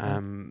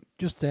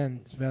 Just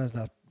then, as well as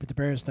that, with the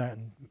Bears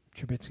starting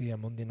Trubisky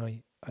on Monday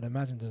night, I'd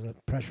imagine there's a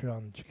pressure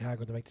on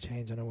Chicago to make the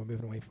change. I know we're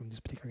moving away from this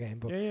particular game,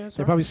 but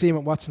they're probably seeing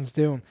what Watson's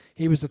doing.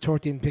 He was the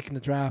 13th pick in the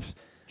draft.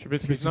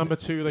 Trubisky's number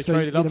 2. They so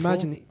traded up for. You'd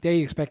imagine they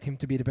expect him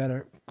to be the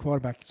better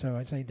quarterback. So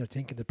I'd say they're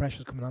thinking the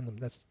pressure's coming on them.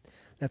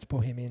 Let's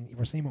put him in.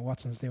 We're seeing what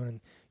Watson's doing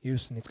in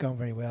Houston. It's going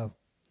very well.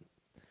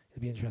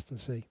 It'll be interesting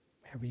to see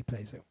how he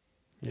plays out.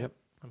 Yep.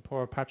 And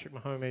poor Patrick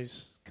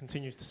Mahomes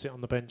continues to sit on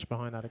the bench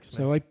behind Alex Smith.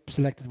 So I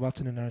selected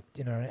Watson in our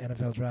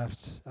NFL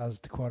draft as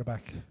the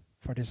quarterback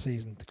for this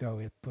season to go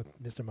with. Put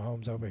Mr.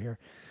 Mahomes over here.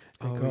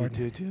 Oh, you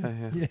did,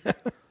 yeah.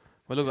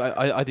 Well, look,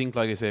 I think,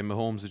 like I say,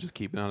 Mahomes is just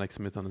keeping Alex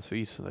Smith on his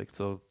feet.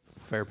 So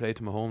fair play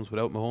to Mahomes.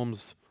 Without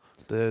Mahomes,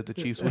 the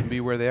Chiefs wouldn't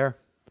be where they are.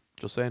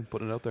 Just saying,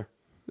 putting it out there.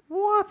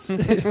 What?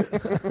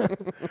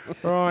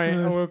 Right,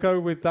 we'll go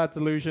with that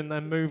delusion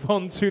and move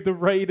on to the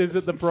Raiders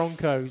at the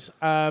Broncos.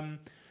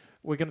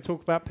 We're going to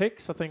talk about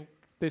picks. I think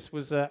this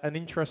was an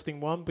interesting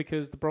one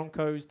because the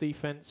Broncos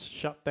defense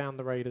shut down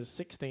the Raiders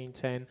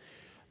 16-10.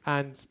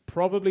 And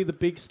probably the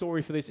big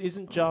story for this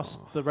isn't just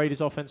the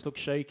Raiders offense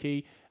looks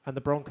shaky and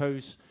the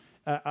Broncos.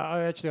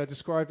 I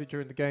described it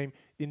during the game.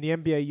 In the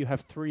NBA, you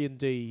have 3 and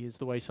D is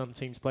the way some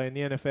teams play. In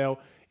the NFL,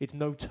 it's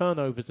no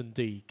turnovers and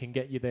D can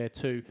get you there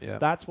too. Yeah.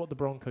 That's what the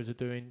Broncos are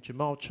doing.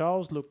 Jamal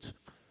Charles looked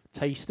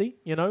tasty,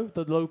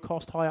 the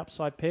low-cost,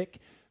 high-upside pick.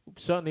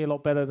 Certainly a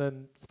lot better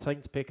than the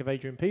Saints pick of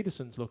Adrian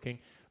Peterson's looking.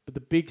 But the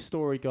big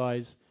story,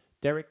 guys,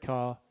 Derek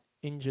Carr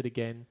injured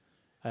again.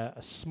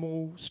 A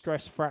small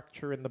stress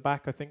fracture in the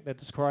back, I think they're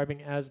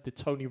describing as the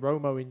Tony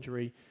Romo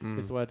injury,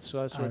 is the way it's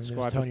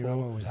described. Tony before.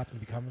 Romo was happening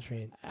to be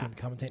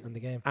commentating on the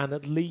game. And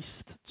at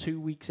least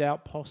 2 weeks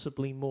out,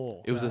 possibly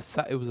more. It was a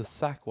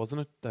sack,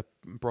 wasn't it, that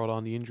brought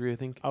on the injury, I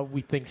think? We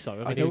think so.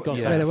 I mean, Well,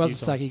 it was a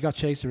sack. times. He got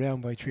chased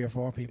around by 3 or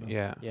 4 people.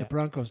 Yeah. Yeah. The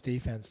Broncos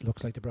defense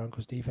looks like the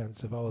Broncos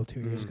defense of old 2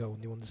 years Mm. ago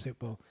when they won the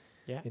Super Bowl.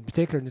 Yeah. In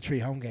particular in the 3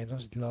 home games.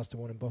 Obviously they lost the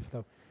one in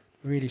Buffalo.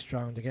 Really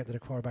strong. They get to the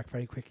quarterback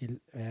very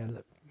quickly.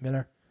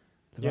 Miller.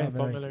 Von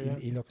Miller, yeah.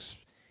 He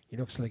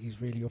looks like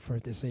he's really up for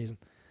it this season.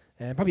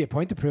 Probably a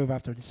point to prove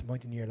after a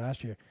disappointing year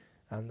last year.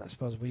 And I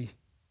suppose we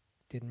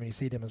didn't really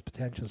see them as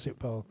potential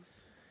Super Bowl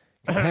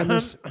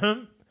contenders.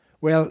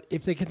 Well,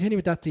 if they continue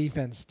with that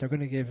defense, they're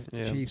going to give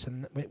the Chiefs,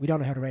 and we don't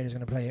know how the Raiders are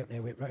going to play out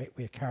now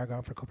with Carr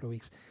gone for a couple of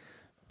weeks.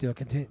 They'll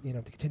continue,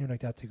 if they continue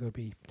like that, they could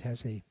be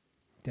potentially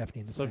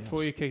definitely in the playoffs. So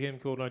before you kick in,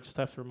 Gordon, I just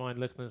have to remind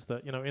listeners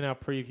that, in our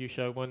preview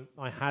show, when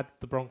I had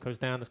the Broncos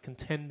down as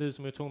contenders,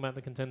 and we were talking about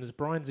the contenders,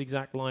 Brian's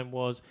exact line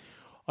was,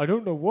 I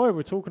don't know why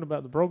we're talking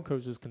about the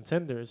Broncos as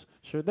contenders.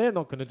 Sure, they're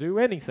not going to do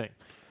anything.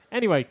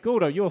 Anyway,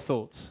 Gordo, your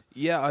thoughts?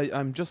 Yeah,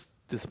 I'm just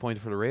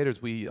disappointed for the Raiders.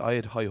 I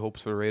had high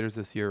hopes for the Raiders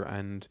this year,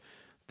 and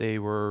they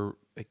were,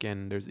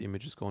 again, there's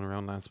images going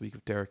around last week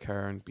of Derek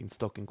Carr and being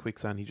stuck in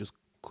quicksand. He just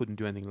couldn't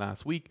do anything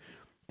last week.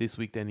 This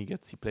week then he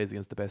plays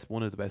against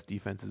one of the best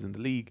defenses in the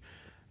league,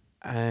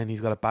 and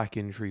he's got a back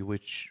injury,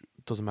 which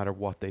doesn't matter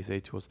what they say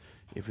to us.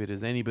 If it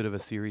is any bit of a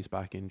serious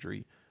back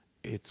injury,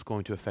 it's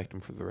going to affect him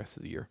for the rest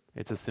of the year.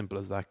 It's as simple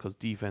as that, because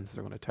defenses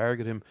are going to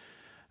target him.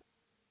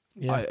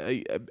 Yeah.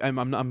 I'm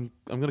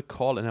going to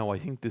call it now. I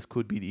think this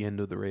could be the end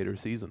of the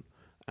Raiders season.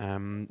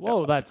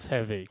 Whoa, that's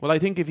heavy. Well, I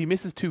think if he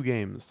misses 2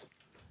 games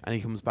and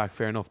he comes back,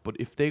 fair enough. But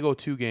if they go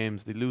 2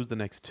 games, they lose the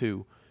next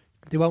 2.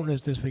 They won't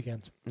lose this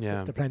weekend.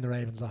 Yeah. They're playing the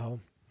Ravens at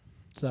home.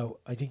 So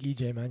I think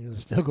EJ Manuel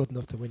is still good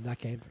enough to win that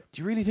game.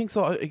 Do you really think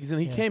so?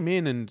 He came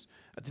in and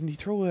didn't he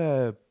throw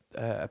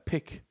a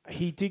pick?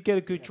 He did get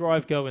a good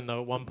drive going,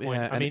 though, at one point.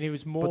 Yeah, I mean, it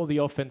was more the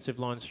offensive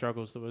line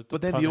struggles that were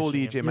But then the old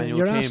punishing EJ him. Manuel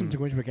You're came. asking him to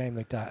go into a game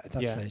like that at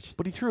that stage.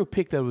 But he threw a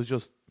pick that was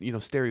just,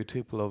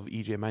 stereotypical of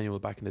EJ Manuel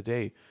back in the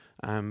day.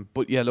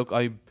 But yeah, look,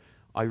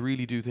 I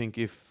really do think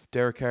if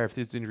Derek Carr, if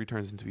this injury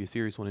turns into be a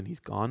serious one and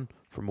he's gone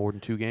for more than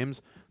 2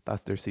 games,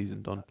 that's their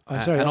season done.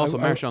 And also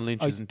Marshawn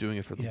Lynch isn't doing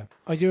it for them. Yeah,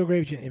 I do agree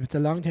with you. If it's a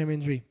long-term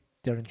injury,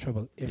 they're in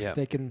trouble. If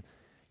they can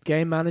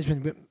game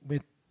management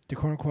with the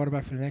current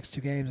quarterback for the next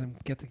 2 games and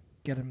get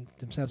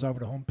themselves over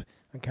the hump,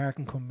 and Carr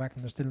can come back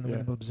and they're still in a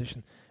winnable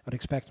position, I'd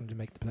expect them to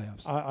make the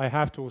playoffs. I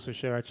have to also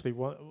share, actually,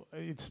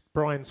 it's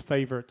Brian's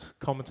favourite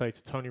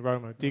commentator, Tony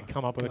Romo, did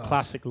come up with a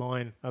classic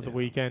line at the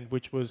weekend,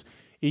 which was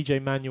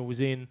EJ Manuel was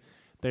in.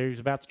 They was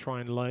about to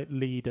try and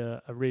lead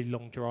a really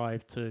long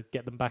drive to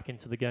get them back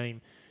into the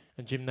game,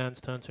 and Jim Nantz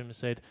turned to him and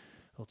said,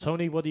 "Well,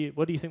 Tony, what do you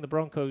think what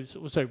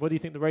do you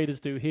think the Raiders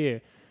do here?"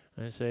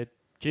 And I said,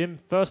 "Jim,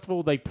 first of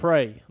all, they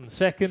pray, and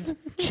second,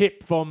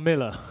 Chip Von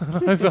Miller."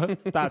 So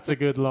that's a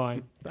good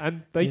line,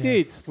 and they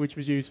did, which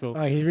was useful.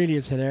 Oh, he really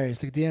is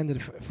hilarious. Like at the end of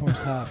the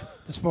first half,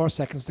 there's 4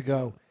 seconds to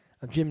go,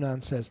 and Jim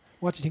Nantz says,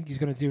 "What do you think he's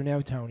going to do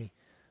now, Tony?"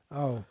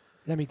 "Oh,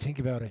 let me think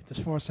about it.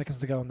 There's 4 seconds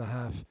to go in the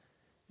half."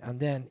 And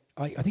then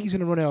I think he's going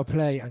to run out of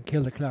play and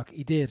kill the clock.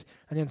 He did.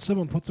 And then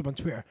someone puts up on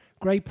Twitter,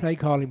 great play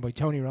calling by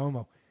Tony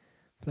Romo.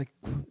 Like,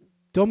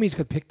 dummies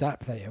could pick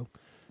that play out.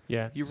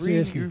 Yeah, You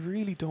Seriously.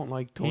 really don't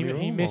like Tony Romo.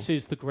 He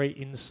misses the great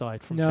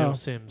insight from No. Phil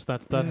Simms.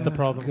 That's the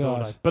problem. God.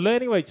 Gordo. But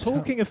anyway,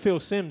 talking of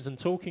Phil Simms and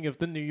talking of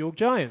the New York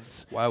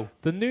Giants. Wow.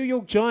 The New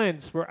York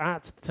Giants were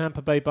at the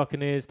Tampa Bay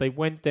Buccaneers. They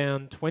went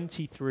down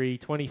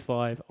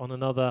 23-25 on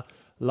another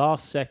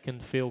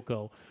last-second field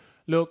goal.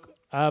 Look,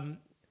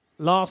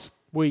 last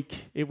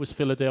week it was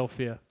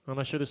Philadelphia, and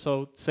I should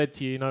have said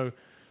to you,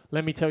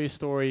 let me tell you a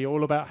story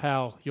all about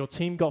how your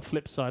team got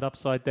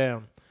upside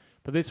down.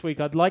 But this week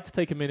I'd like to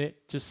take a minute,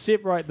 just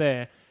sit right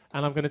there,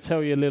 and I'm going to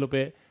tell you a little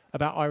bit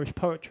about Irish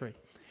poetry.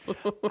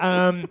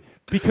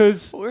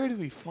 Because Where do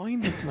we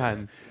find this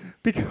man?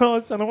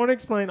 and I want to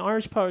explain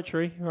Irish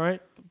poetry,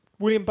 right?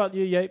 William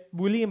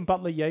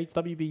Butler Yeats,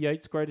 W.B.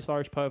 Yeats, greatest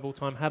Irish poet of all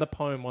time, had a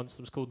poem once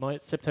that was called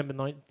September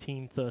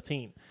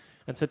 1913.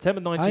 And September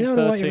 1913...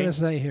 I know what you're going to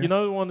say here. You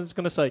know the one that's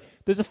going to say,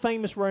 there's a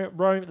famous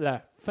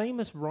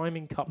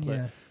rhyming couplet.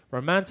 Yeah.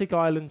 Romantic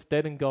islands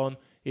dead and gone,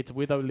 it's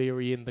with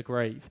O'Leary in the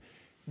grave.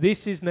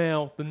 This is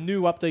now the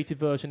new updated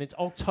version. It's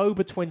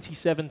October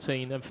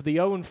 2017, and for the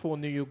 0-4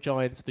 New York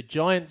Giants, the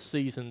Giants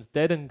season's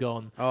dead and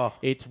gone. Oh.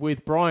 It's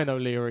with Brian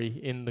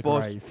O'Leary in the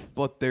grave.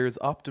 But there's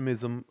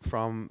optimism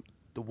from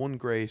the one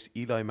great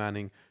Eli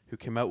Manning who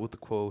came out with the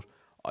quote,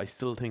 "I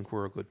still think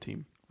we're a good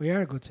team." We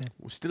are a good team.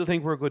 We still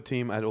think we're a good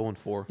team at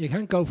 0-4. You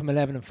can't go from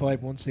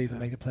 11-5 one season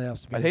and make the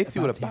playoffs. To be I'd hate to see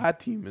what a team. bad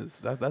team is.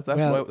 That's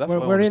well, why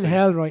we're in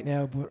hell right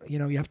now, but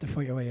you have to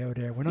fight your way out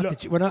there. We're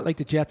not we're not like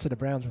the Jets or the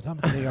Browns. We're talking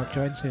about the New York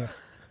Giants here,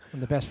 one of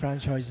the best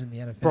franchises in the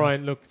NFL.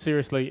 Brian, look,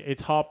 seriously,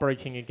 it's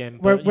heartbreaking again.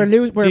 We're dug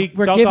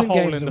giving a hole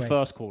games in the away.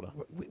 first quarter.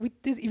 We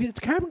did. If it's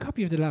a carbon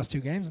copy of the last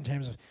two games in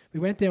terms of we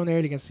went down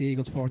early against the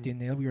Eagles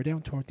 14-0. We were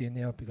down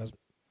 13-0 because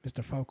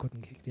Mr. Folk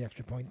couldn't kick the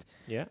extra point.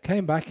 Yeah.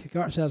 Came back,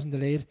 got ourselves in the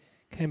lead.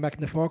 Came back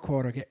in the fourth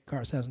quarter, got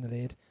ourselves in the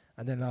lead,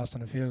 and then lost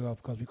on a field goal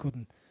because we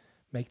couldn't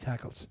make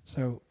tackles.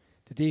 So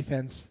the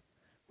defense,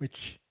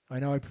 which I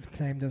know I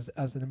proclaimed as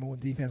the number one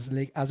defense in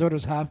the league, as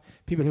others have,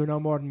 people who know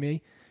more than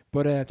me,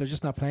 but they're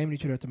just not playing with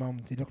each other at the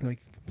moment. They look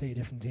like a completely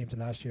different team to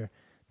last year.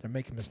 They're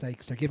making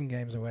mistakes. They're giving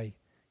games away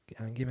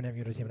and giving every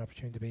other team an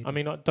opportunity to beat them. I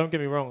mean, don't get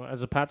me wrong.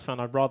 As a Pats fan,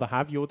 I'd rather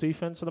have your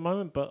defense at the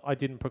moment, but I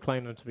didn't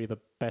proclaim them to be the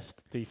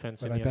best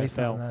defense in I the based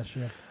it on NFL. last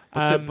year.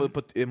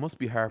 But it must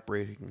be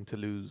heartbreaking to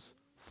lose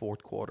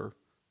fourth quarter,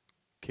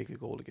 kick a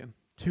goal again.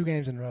 2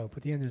 games in a row, but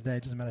at the end of the day,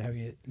 it doesn't matter how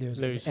you lose.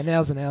 Lose. An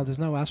L's an L. There's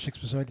no asterisks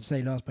beside to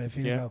say lost by a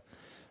field goal.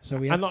 So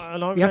we have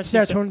I we have to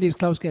start said- turning these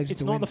close games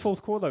It's into not the wins.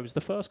 fourth quarter, though. It was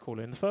the first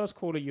quarter. In the first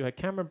quarter, you had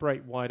Cameron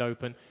Brate wide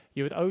open.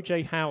 You had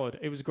O.J. Howard.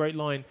 It was a great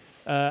line.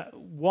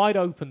 Wide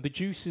open. The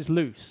juice is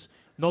loose.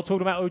 Not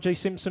talking about O.J.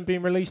 Simpson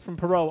being released from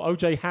parole.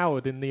 O.J.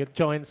 Howard in the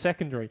Giants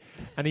secondary.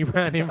 And he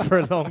ran in for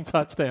a long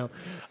touchdown.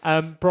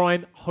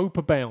 Brian, hope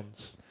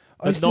abounds.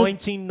 The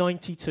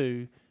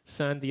 1992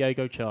 San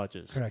Diego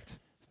Chargers. Correct.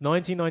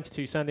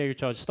 1992 San Diego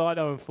Chargers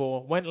started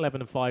 0-4, went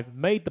 11-5,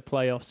 made the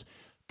playoffs.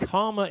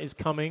 Karma is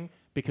coming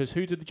because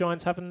who did the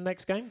Giants have in the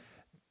next game?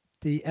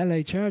 The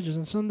LA Chargers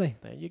on Sunday.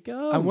 There you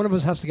go. And one of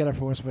us has to get our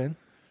first win.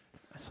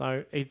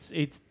 So it's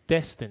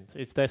destined.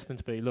 It's destined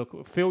to be.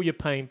 Look, feel your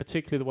pain,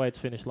 particularly the way it's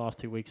finished last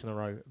 2 weeks in a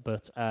row.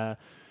 But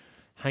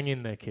hang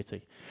in there,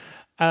 Kitty.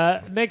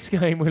 Next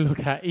game we'll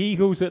look at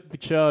Eagles at the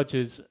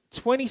Chargers.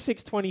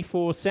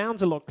 26-24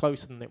 sounds a lot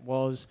closer than it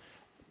was.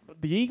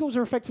 The Eagles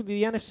are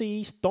effectively the NFC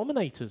East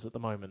dominators at the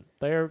moment.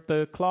 They're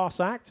the class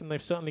act, and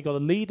they've certainly got a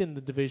lead in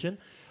the division.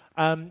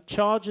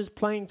 Chargers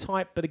playing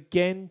tight, but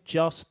again,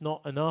 just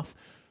not enough.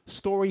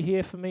 Story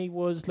here for me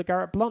was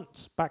LeGarrette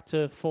Blount back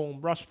to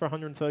form, rushed for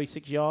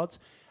 136 yards.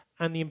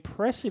 And the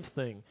impressive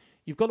thing,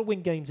 you've got to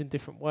win games in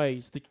different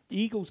ways. The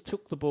Eagles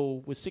took the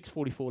ball with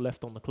 6:44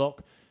 left on the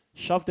clock,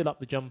 shoved it up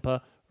the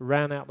jumper,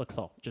 ran out the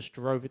clock, just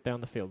drove it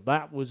down the field.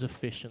 That was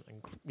efficient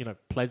and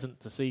pleasant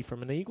to see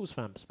from an Eagles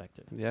fan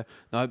perspective. Yeah.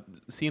 Now, I've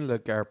seen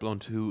Garrett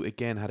Blount, who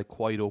again had a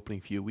quiet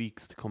opening few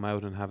weeks, to come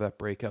out and have that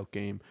breakout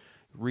game.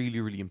 Really,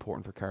 really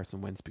important for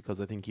Carson Wentz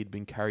because I think he'd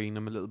been carrying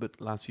them a little bit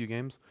the last few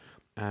games.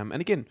 And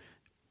again,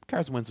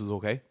 Carson Wentz was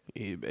okay.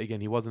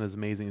 He wasn't as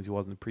amazing as he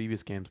was in the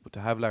previous games, but to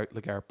have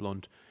Garrett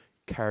Blount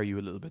carry you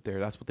a little bit there,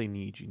 that's what they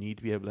need. You need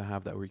to be able to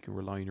have that where you can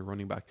rely on your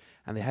running back,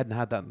 and they hadn't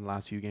had that in the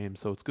last few games,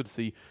 so it's good to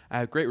see.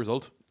 Great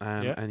result.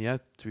 And yeah,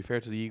 to be fair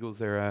to the Eagles,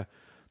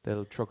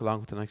 they'll truck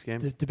along with the next game.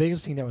 The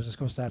biggest thing that was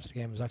discussed after the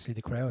game was actually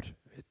the crowd.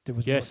 There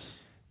was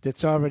Yes.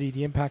 It's already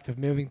the impact of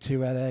moving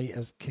to LA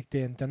has kicked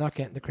in. They're not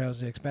getting the crowds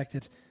they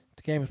expected.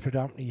 The game was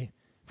predominantly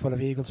full of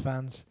Eagles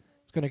fans.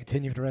 It's going to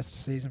continue for the rest of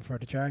the season for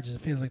the Chargers.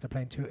 It feels like they're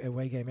playing 2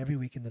 away game every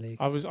week in the league.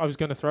 I was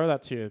going to throw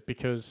that to you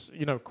because,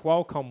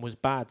 Qualcomm was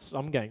bad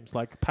some games,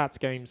 like Pats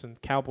games and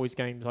Cowboys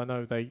games. I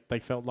know they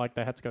felt like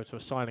they had to go to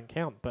a silent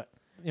count, but,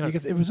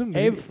 because it was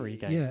every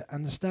game. Yeah,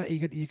 and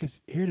you could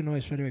hear the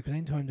noise straight away because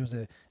anytime there was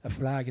a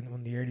flag in one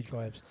of the early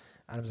drives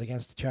and it was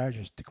against the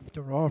Chargers,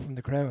 the roar from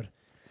the crowd,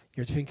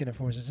 you're thinking, of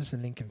course, is this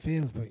in Lincoln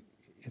Fields? But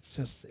it's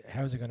just,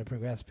 how's it going to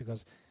progress?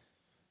 Because,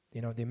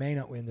 they may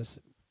not win this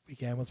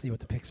weekend. We'll see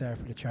what the picks are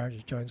for the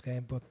Chargers Giants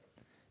game, but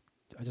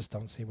I just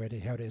don't see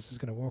how this is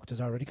going to work.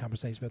 There's already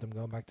conversations about them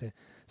going back to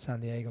San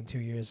Diego in 2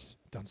 years.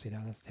 Don't see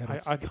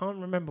that. I can't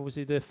remember, was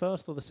it the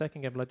first or the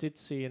second game, but I did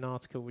see an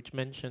article which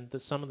mentioned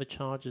that some of the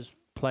Chargers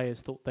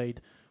players thought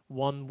they'd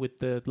won with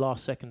the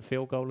last second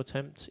field goal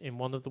attempt in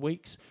one of the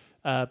weeks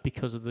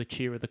because of the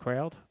cheer of the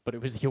crowd, but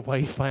it was the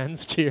away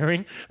fans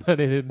cheering that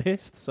it had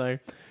missed. So,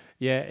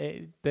 yeah,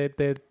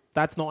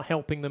 that's not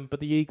helping them, but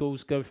the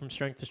Eagles go from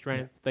strength to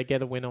strength. Yeah. They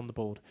get a win on the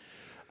board.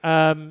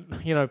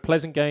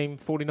 Pleasant game,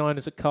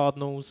 49ers at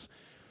Cardinals.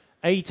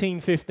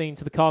 18-15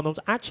 to the Cardinals.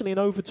 Actually, an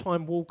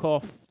overtime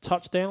walk-off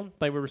touchdown.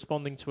 They were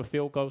responding to a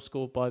field goal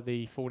scored by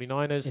the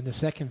 49ers. In the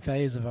second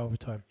phase of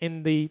overtime.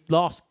 In the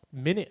last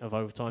minute of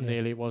overtime,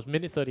 nearly it was.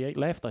 Minute 38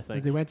 left, I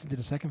think. They went into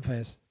the second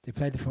phase. They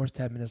played the first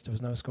 10 minutes. There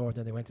was no score.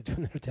 Then they went into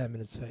another 10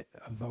 minutes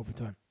of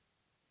overtime.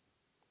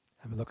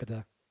 Have a look at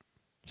that.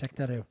 Check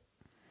that out.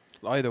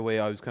 Either way,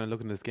 I was kind of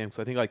looking at this game because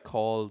I think I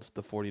called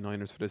the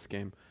 49ers for this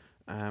game.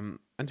 And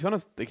to be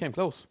honest, they came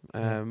close.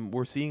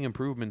 We're seeing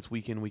improvements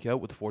week in, week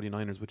out with the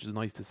 49ers, which is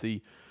nice to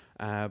see.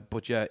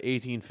 But yeah,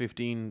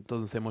 18-15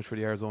 doesn't say much for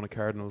the Arizona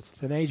Cardinals.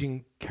 It's an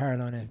aging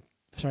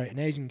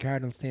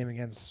Cardinals team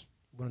against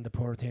one of the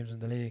poorer teams in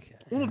the league.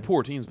 One of the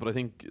poor teams, but I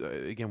think,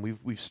 again,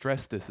 we've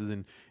stressed this as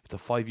in it's a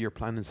 5-year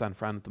plan in San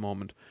Fran at the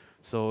moment.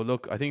 So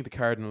look, I think the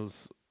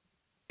Cardinals,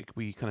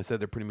 we kind of said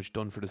they're pretty much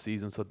done for the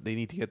season, so they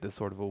need to get this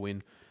sort of a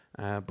win.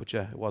 But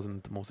yeah, it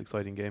wasn't the most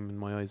exciting game in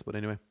my eyes. But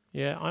anyway.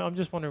 Yeah, I'm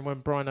just wondering when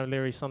Brian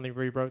O'Leary suddenly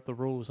rewrote the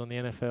rules on the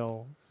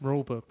NFL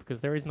rulebook, because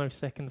there is no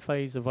second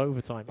phase of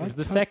overtime. It was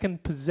the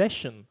second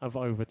possession of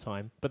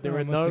overtime, but there are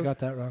I must have got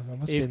that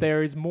wrong. If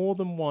there is more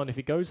than one, if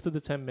it goes to the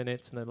 10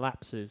 minutes and then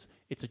lapses,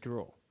 it's a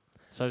draw.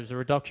 So there's a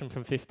reduction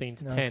from 15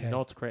 to 10,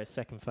 not to create a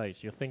second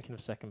phase. You're thinking of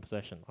second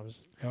possession.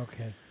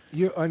 Okay.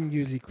 I'm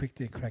usually quick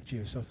to correct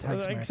you, so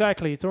thanks, Mark.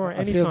 Exactly, it's all right.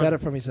 I feel better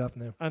for myself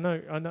now. I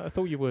know. I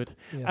thought you would.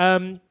 Yeah.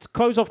 To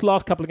close off the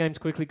last couple of games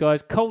quickly,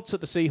 guys. Colts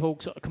at the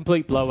Seahawks, a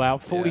complete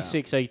blowout.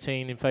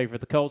 46-18 in favour of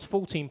the Colts.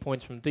 14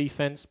 points from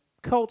defence.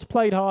 Colts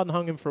played hard and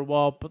hung in for a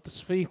while, but the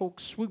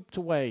Seahawks swooped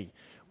away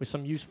with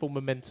some useful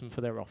momentum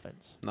for their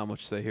offense. Not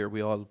much to say here.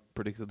 We all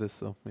predicted this,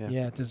 so yeah.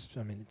 Yeah,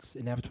 it's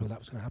inevitable that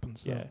was going to happen.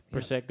 So, yeah,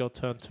 Brissett got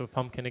turned to a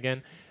pumpkin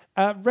again.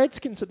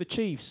 Redskins at the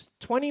Chiefs,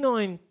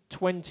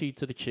 29-20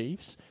 to the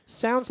Chiefs.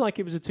 Sounds like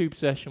it was a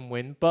two-possession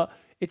win, but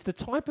it's the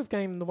type of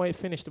game and the way it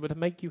finished that would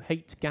make you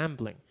hate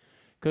gambling.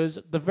 Because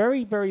the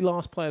very, very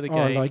last play of the game...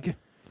 I like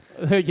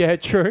it. Yeah,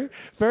 true.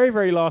 Very,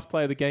 very last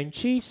play of the game.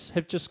 Chiefs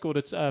have just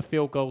scored a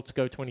field goal to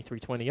go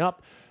 23-20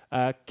 up.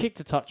 Kicked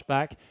a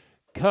touchback.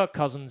 Kirk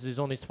Cousins is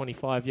on his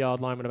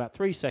 25-yard line with about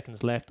 3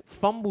 seconds left.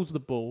 Fumbles the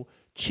ball.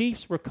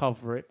 Chiefs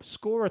recover it.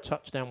 Score a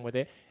touchdown with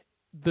it.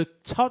 The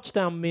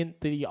touchdown meant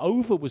the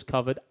over was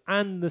covered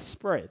and the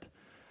spread.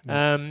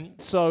 Yeah.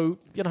 So,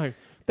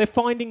 they're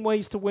finding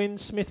ways to win.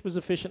 Smith was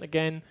efficient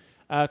again.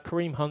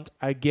 Kareem Hunt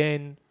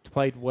again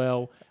played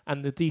well.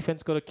 And the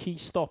defense got a key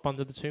stop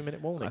under the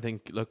 2-minute warning. I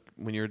think, look,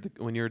 when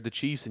you're the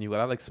Chiefs and you've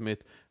got Alex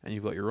Smith and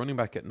you've got your running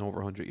back getting over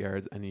 100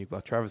 yards and you've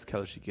got Travis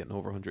Kelce getting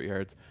over 100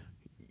 yards,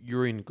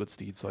 you're in good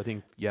stead. So I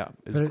think,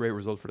 it's a great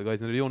result for the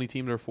guys. And they're the only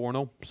team that are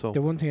 4-0. So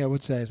the one thing I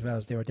would say as well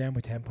is they were down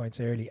by 10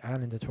 points early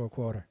and in the third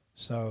quarter.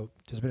 So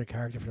there's a bit of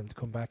character for them to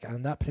come back.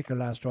 And that particular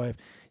last drive,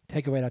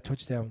 take away that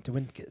touchdown to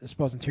win, I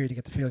suppose in theory to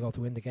get the field goal to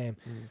win the game.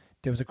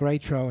 There was a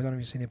great throw, I don't know if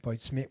you've seen it, by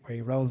Smith where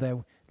he rolled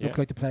out. Looked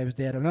like the play was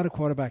dead. A lot of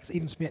quarterbacks,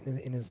 even Smith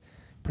in his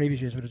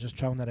previous years, would have just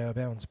thrown that out of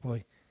bounds.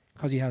 But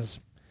because he has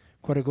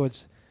quite a good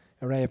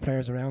array of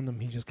players around him,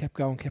 he just kept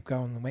going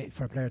and waited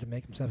for a player to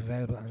make himself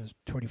available. And it was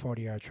a 30-40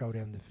 yard throw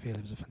down the field.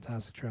 It was a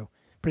fantastic throw.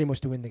 Pretty much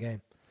to win the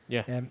game.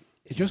 Yeah.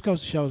 It just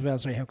goes to show as well,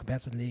 how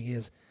competitive the league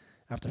is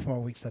after 4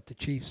 weeks, that the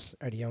Chiefs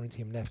are the only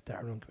team left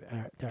that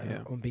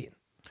are unbeaten.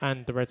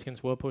 And the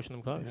Redskins were pushing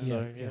them close.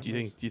 Yeah. So, Do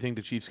you think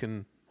the Chiefs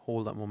can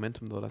hold that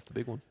momentum though? That's the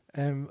big one.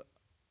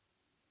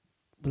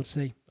 We'll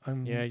see.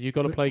 You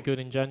got to play good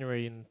in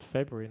January and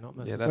February, not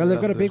necessarily. Well,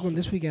 they've got a big one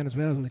this weekend as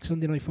well, like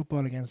Sunday Night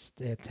Football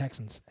against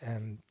Texans.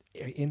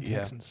 In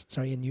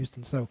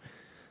Houston. So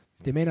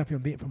they may not be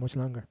unbeaten for much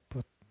longer,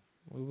 but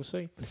we will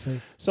see. We'll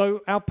see. So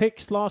our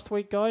picks last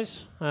week,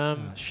 guys.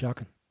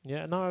 Shocking.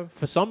 Yeah, no,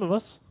 for some of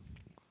us.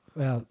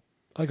 Well,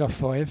 I got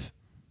 5.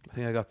 I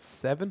think I got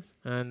 7.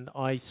 And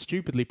I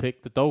stupidly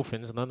picked the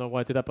Dolphins, and I don't know why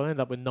I did that, but I ended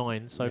up with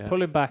 9. So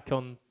pulling back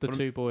on the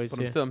two boys.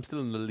 But I'm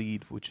still in the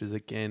lead, which is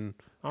again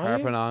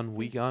harping on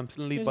week. I'm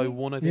still in the lead by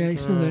 1, I think. Yeah,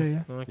 he's still there,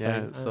 yeah. Okay.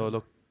 Yeah, so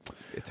look,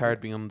 it's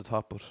hard being on the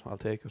top, but I'll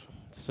take it.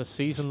 It's a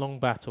season-long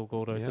battle,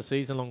 Gordo. It's a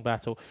season-long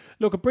battle.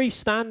 Look, a brief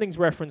standings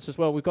reference as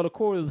well. We've got a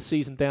quarter of the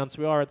season down,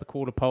 so we are at the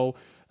quarter pole.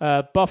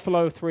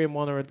 Buffalo,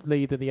 3-1, are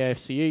lead in the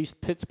AFC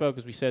East. Pittsburgh,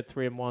 as we said,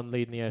 3-1,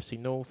 lead in the AFC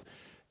North.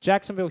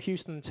 Jacksonville,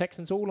 Houston, and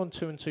Texans all on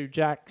 2-2.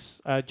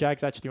 Jags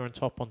actually are on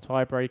top on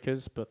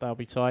tiebreakers, but they'll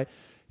be tied.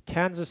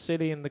 Kansas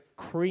City in the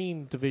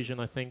cream division,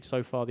 I think,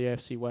 so far the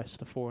AFC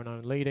West are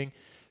 4-0 leading.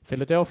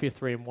 Philadelphia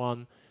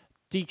 3-1.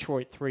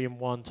 Detroit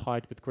 3-1,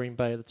 tied with Green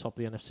Bay at the top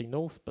of the NFC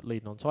North, but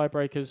leading on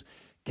tiebreakers.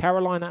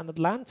 Carolina and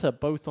Atlanta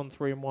both on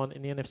 3-1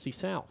 in the NFC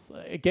South.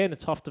 Again, a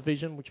tough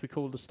division, which we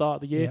called the start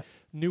of the year. Yeah.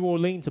 New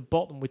Orleans are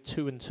bottom with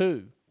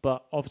 2-2,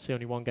 but obviously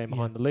only one game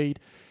behind the lead.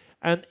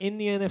 And in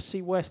the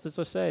NFC West, as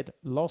I said,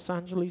 Los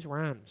Angeles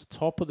Rams,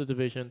 top of the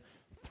division,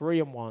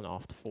 3-1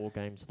 after 4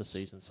 games of the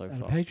season so far.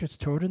 The Patriots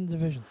third in the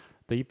division.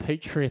 The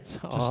Patriots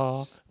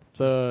are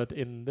third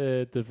in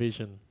the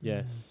division.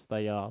 Yes,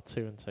 they are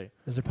 2-2.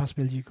 Is there a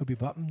possibility you could be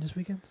bottom this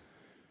weekend?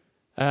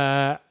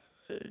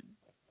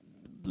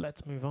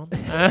 Let's move on.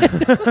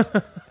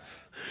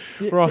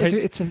 Right.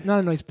 It's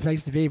not a nice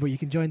place to be, but you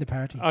can join the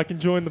party. I can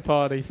join the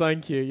party.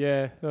 Thank you.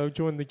 Yeah, I'll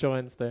join the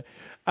Giants there.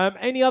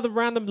 Any other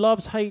random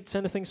loves, hates,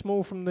 anything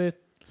small from the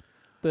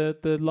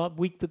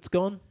week that's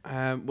gone?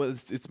 Well,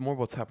 it's more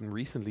what's happened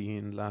recently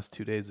in the last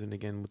 2 days, and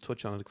again, we'll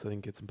touch on it because I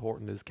think it's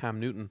important. Is Cam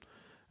Newton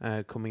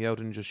coming out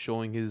and just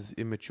showing his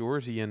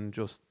immaturity and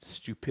just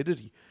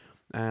stupidity?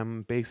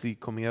 Basically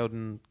coming out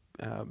and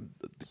a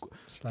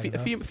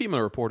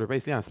female reporter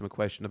basically asked him a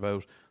question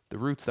about the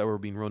routes that were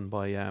being run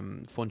by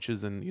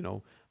Funches,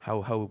 and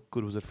how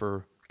good was it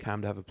for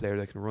Cam to have a player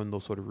that can run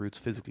those sort of routes,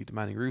 physically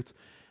demanding routes.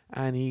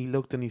 And he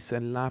looked and he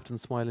said, laughed and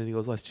smiled, and he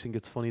goes, I just think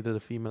it's funny that a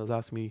female has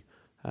asked me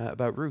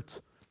about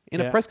routes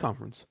in a press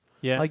conference.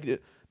 Yeah,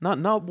 like not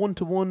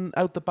 1-to-1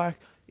 out the back,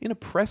 in a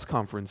press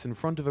conference in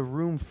front of a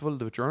room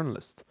full of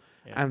journalists,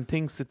 and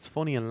thinks it's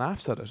funny and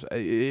laughs at it.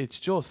 It's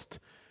just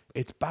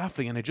it's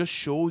baffling, and it just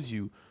shows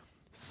you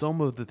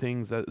some of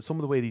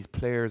the way these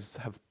players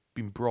have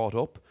been brought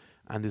up,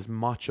 and this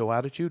macho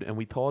attitude. And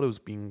we thought it was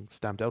being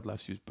stamped out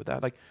last year, but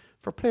that, like,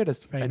 for a player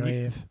that's Very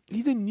naive.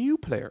 he's a new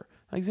player.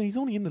 Like, he's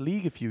only in the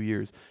league a few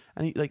years,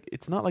 and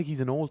it's not like he's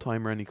an old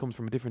timer and he comes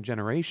from a different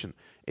generation.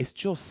 It's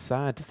just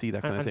sad to see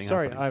that kind of thing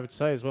happening. I would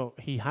say as well,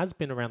 he has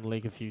been around the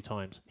league a few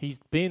times. He's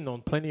been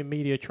on plenty of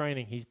media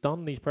training. He's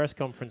done these press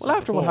conferences. Well,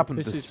 after before. what happened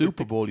at the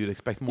Super Bowl, you'd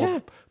expect more. Yeah.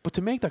 But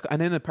to make that,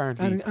 and then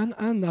apparently,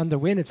 and the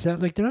win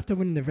itself, like, they're after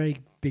winning a very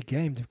big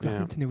game. They've got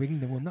Yeah. into New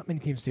England. Well, not many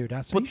teams do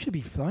that, so But- he should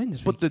be flying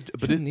this but week. the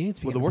Shouldn't need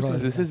to be well, the getting worst thing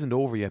is embroiled this in isn't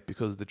over yet,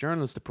 because the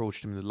journalist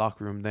approached him in the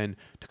locker room then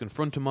to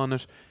confront him on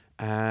it,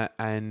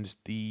 and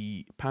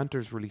the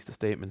Panthers released a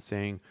statement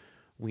saying,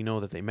 "We know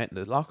that they met in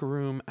the locker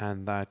room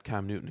and that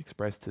Cam Newton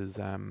expressed his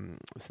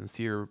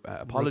sincere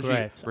apology,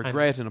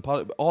 regret and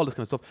all this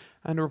kind of stuff."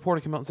 And the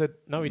reporter came out and said,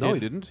 No, he didn't.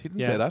 didn't. He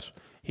didn't Yeah. say that.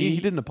 He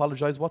didn't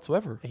apologize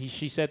whatsoever."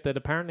 She said that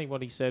apparently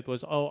what he said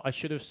was, I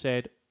should have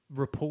said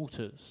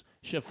reporters.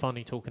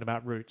 Funny talking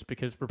about roots,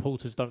 because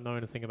reporters don't know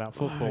anything about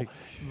football,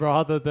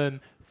 rather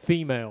than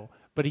female.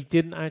 But he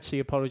didn't actually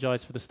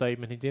apologise for the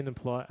statement. He didn't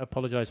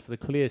apologise for the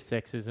clear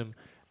sexism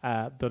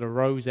that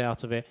arose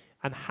out of it,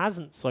 and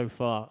hasn't so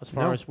far, as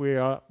far as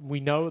we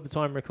know at the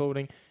time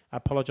recording,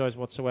 apologise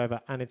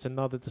whatsoever. And it's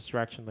another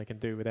distraction they can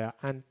do without.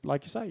 And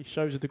like you say,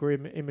 shows a degree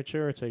of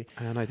immaturity.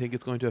 And I think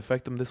it's going to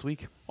affect them this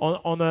week.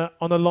 On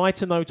a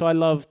lighter note, I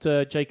loved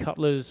Jay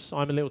Cutler's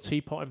 "I'm a Little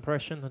Teapot"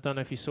 impression. I don't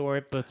know if you saw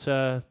it, but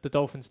the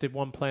Dolphins did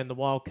one play in the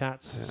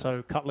Wildcats. Yeah.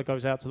 So Cutler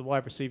goes out to the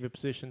wide receiver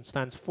position,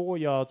 stands 4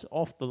 yards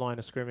off the line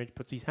of scrimmage,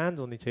 puts his hands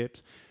on his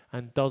hips,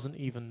 and doesn't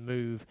even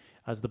move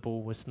as the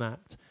ball was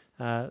snapped.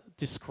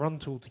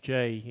 Disgruntled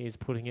Jay is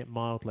putting it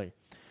mildly.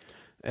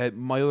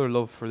 My other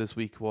love for this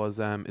week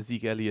was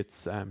Zeke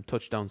Elliott's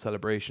touchdown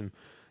celebration,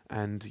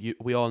 and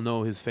we all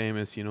know his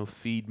famous,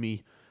 feed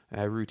me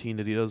routine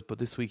that he does. But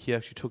this week he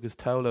actually took his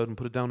towel out and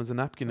put it down as a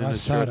napkin in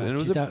his shirt, and it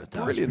was that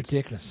was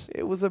ridiculous.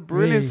 It was a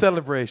brilliant Really?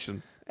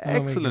 celebration. Oh my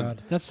Excellent.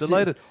 God. That's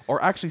Delighted.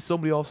 Or actually,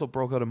 somebody also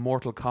broke out a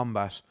Mortal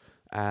Kombat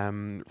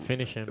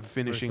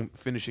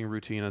finishing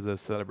routine as a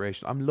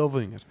celebration. I'm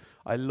loving it.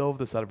 I love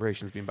the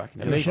celebrations being back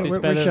in At the least we're it's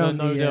showing better than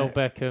the, Odell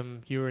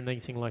Beckham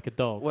urinating like a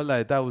dog. Well,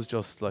 that was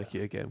just like,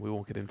 again, we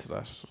won't get into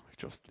that.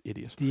 Just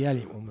idiot. The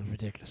Elliott one was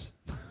ridiculous.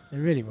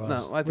 It really was.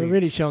 No, I We're think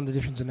really showing the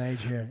difference in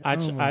age here.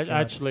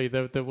 Actually,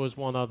 there was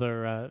one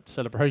other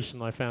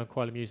celebration I found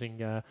quite amusing.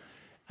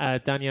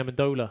 Danny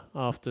Amendola,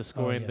 after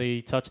scoring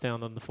the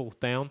touchdown on the 4th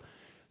down,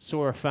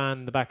 saw a fan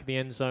in the back of the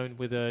end zone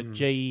with a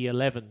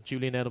JE11,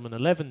 Julian Edelman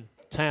 11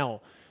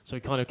 towel. So he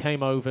kind of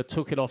came over,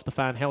 took it off the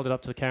fan, held it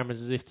up to the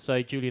cameras as if to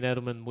say, "Julian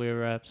Edelman,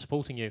 we're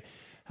supporting you."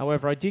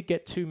 However, I did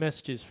get 2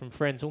 messages from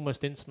friends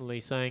almost instantly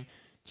saying,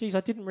 "Geez,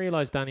 I didn't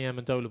realise Danny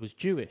Amendola was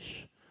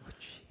Jewish."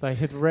 They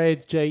had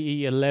read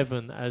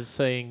JE11 as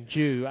saying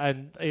Jew,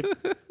 and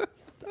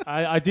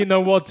I didn't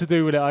know what to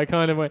do with it. I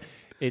kind of went,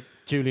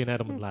 Julian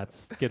Edelman,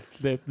 lads,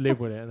 live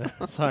with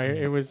it. So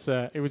it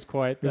was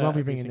quite. We won't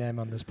be bringing amusing. them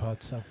on this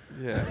pod, so.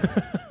 Yeah.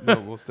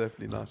 No, most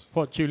definitely not.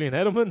 What, Julian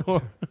Edelman?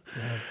 Or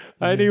Yeah.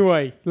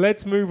 Anyway,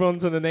 let's move on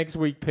to the next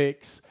week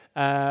picks.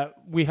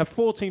 We have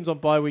 4 teams on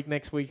bye week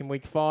next week in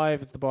week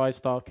 5 as the byes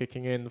start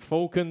kicking in. The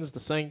Falcons, the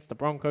Saints, the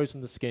Broncos,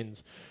 and the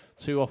Skins.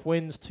 2 off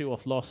wins, 2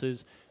 off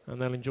losses,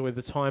 and they'll enjoy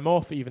the time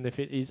off, even if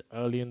it is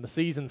early in the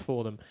season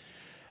for them.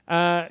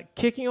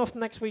 Kicking off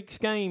next week's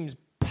games,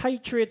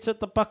 Patriots at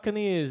the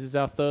Buccaneers is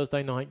our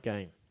Thursday night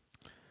game.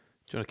 Do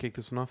you want to kick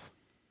this one off?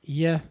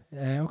 Yeah,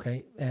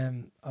 okay.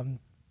 I'm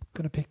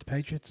going to pick the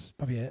Patriots.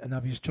 Probably an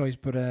obvious choice,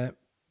 but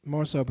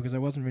more so because I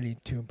wasn't really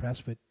too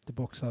impressed with the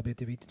Bucs, albeit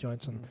they beat the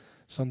Giants on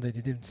Sunday.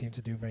 They didn't seem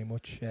to do very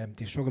much.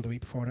 They struggled the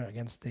week before that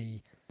against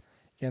the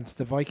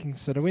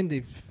Vikings. So the win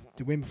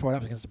before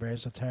that was against the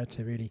Bears, so it's hard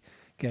to really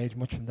gauge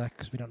much from that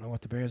because we don't know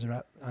what the Bears are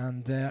at.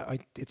 And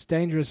it's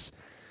dangerous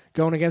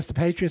going against the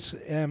Patriots.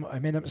 I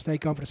made that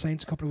mistake going for the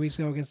Saints a couple of weeks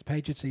ago against the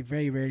Patriots. They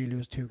very rarely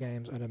lose 2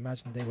 games. I'd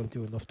imagine they will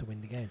do enough to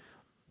win the game.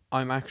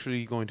 I'm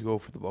actually going to go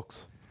for the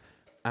Bucs,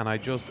 and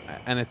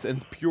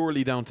it's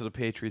purely down to the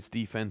Patriots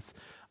defense.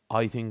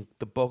 I think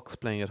the Bucs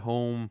playing at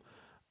home,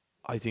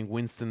 I think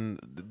Winston,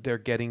 they're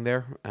getting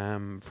there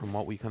from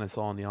what we kind of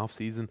saw in the off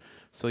season.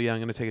 So yeah, I'm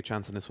going to take a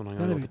chance on this one. I'm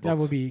going to go with the Bucs. That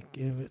would be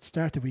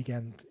start the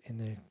weekend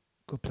in a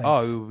good place.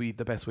 Oh, it would be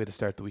the best way to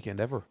start the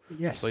weekend ever.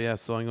 Yes.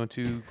 So I'm going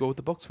to go with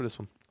the Bucs for this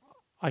one.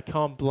 I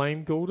can't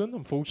blame Gordon,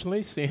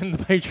 unfortunately, seeing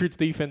the Patriots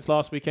defense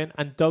last weekend.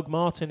 And Doug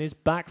Martin is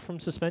back from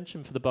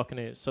suspension for the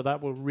Buccaneers, so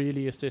that will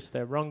really assist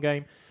their run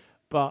game.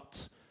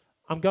 But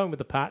I'm going with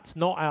the Pats,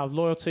 not out of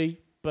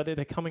loyalty, but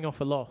they're coming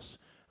off a loss.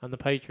 And the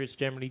Patriots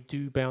generally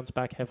do bounce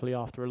back heavily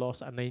after a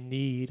loss, and they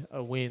need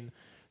a win.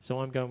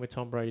 So I'm going with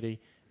Tom Brady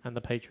and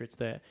the Patriots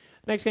there.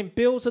 Next game,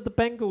 Bills at the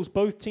Bengals.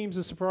 Both teams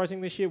are surprising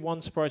this year.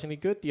 One surprisingly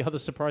good, the other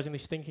surprisingly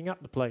stinking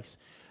up the place.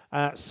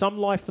 Some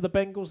life for the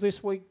Bengals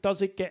this week.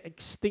 Does it get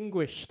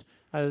extinguished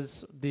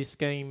as this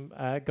game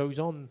goes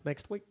on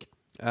next week?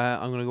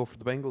 I'm going to go for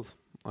the Bengals.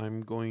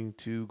 I'm going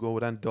to go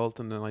with Andy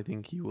Dalton, and I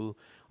think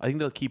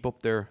they'll keep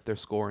up their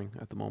scoring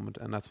at the moment,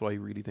 and that's what I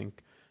really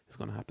think is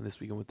going to happen this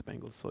weekend with the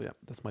Bengals. So yeah,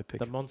 that's my pick.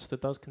 The monster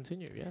does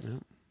continue, yes. Yeah.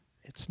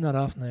 It's not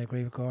often I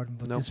agree with Gordon,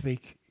 but this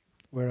week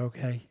we're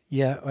okay.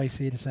 Yeah, I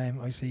see the same.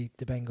 I see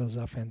the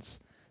Bengals offense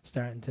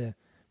starting to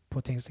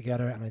put things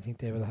together, and I think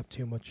they will have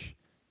too much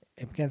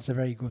against a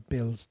very good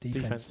Bills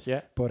defense.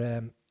 Yeah. But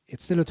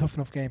it's still a tough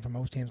enough game for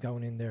most teams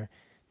going in there.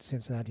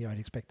 Cincinnati, I'd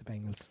expect the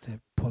Bengals to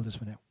pull this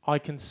one out. I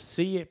can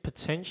see it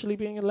potentially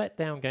being a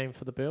letdown game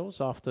for the Bills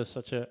after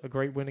such a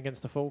great win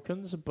against the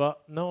Falcons,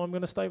 but no, I'm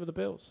going to stay with the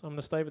Bills. I'm going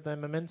to stay with their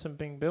momentum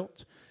being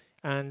built,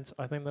 and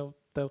I think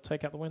they'll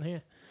take out the win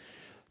here.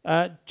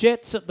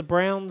 Jets at the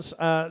Browns.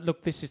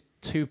 Look, this is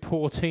two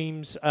poor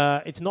teams.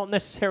 It's not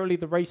necessarily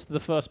the race to the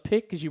first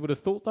pick, as you would have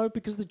thought, though,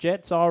 because the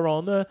Jets are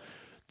on a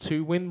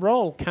 2-win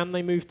roll. Can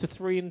they move to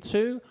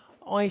 3-2?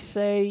 I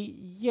say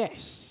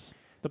yes.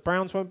 The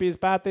Browns won't be as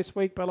bad this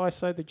week, but I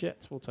say the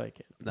Jets will take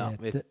it. No,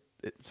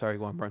 sorry,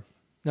 go on, Brian.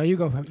 No, you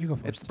go first.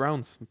 It's the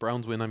Browns.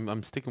 Browns win.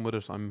 I'm sticking with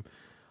it. I'm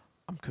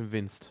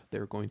convinced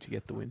they're going to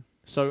get the win.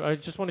 So I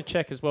just want to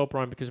check as well,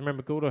 Brian, because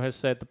remember, Gordo has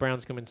said the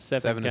Browns come in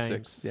 7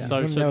 games. 6, yeah.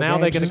 So now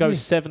they're going to go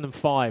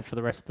 7-5 for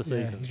the rest of the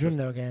season. He's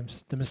running out of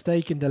games. The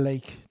mistake in the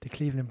lake, the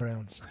Cleveland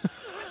Browns.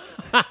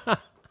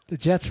 The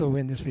Jets will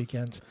win this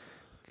weekend.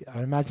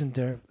 I imagine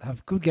they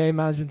have good game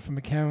management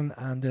from McCown,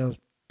 and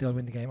they'll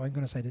win the game. I'm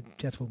going to say the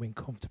Jets will win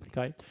comfortably.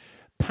 Okay.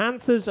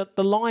 Panthers at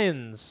the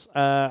Lions.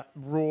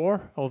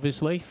 Roar,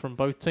 obviously, from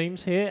both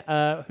teams here.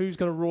 Who's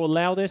going to roar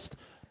loudest?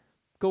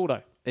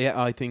 Gordo.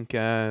 Yeah, I think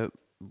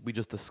we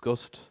just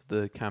discussed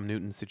the Cam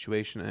Newton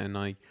situation, and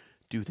I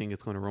do think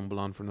it's going to rumble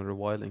on for another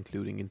while,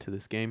 including into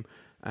this game.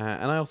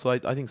 And I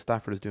think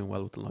Stafford is doing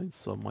well with the Lions,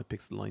 so my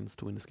pick's the Lions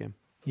to win this game.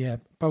 Yeah,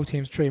 both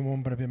teams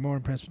 3-1, but I've been more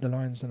impressed with the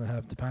Lions than I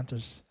have the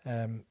Panthers.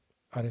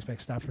 I'd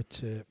expect Stafford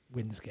to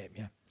win this game,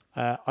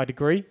 yeah. I'd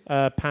agree.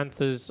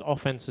 Panthers'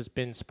 offense has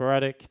been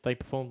sporadic. They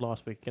performed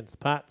last week against the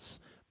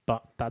Pats,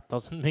 but that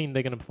doesn't mean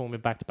they're going to perform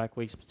in back-to-back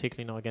weeks,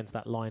 particularly not against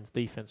that Lions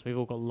defense. We've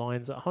all got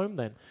Lions at home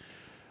then.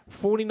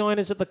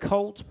 49ers at the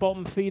Colts.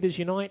 Bottom feeders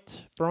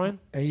unite. Brian?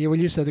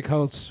 You said the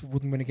Colts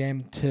wouldn't win a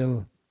game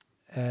till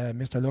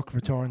Mr. Luck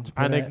returns.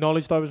 And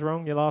acknowledged I was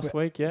wrong last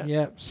week, yeah.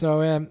 Yeah,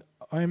 so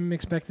I'm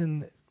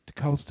expecting the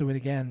Colts to win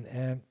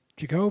again.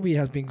 Jacoby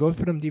has been good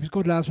for them. He was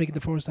good last week in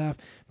the first half,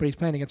 but he's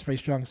playing against a very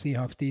strong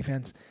Seahawks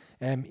defense.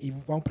 He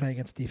won't play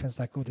against a defense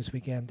that good this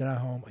weekend. They're at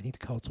home. I think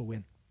the Colts will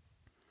win.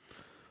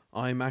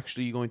 I'm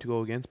actually going to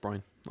go against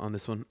Brian on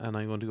this one, and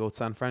I'm going to go with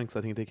San Fran because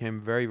I think they came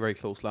very, very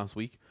close last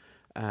week.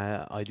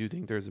 I do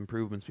think there's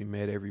improvements being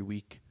made every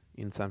week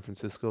in San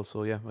Francisco.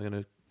 So, yeah, I'm going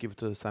to give it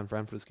to San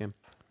Fran for this game.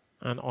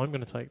 And I'm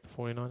going to take the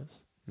 49ers.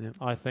 Yeah.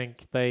 I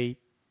think they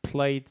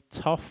played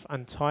tough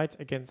and tight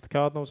against the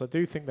Cardinals. I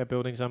do think they're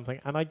building something,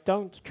 and I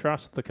don't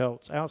trust the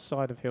Colts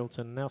outside of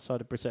Hilton and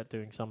outside of Brissett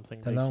doing something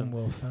the decent. lone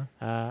wolf,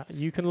 huh?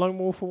 You can lone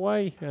wolf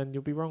away, and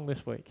you'll be wrong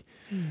this week.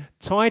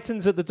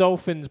 Titans at the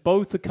Dolphins.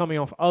 Both are coming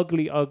off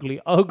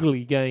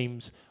ugly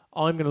games.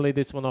 I'm going to lead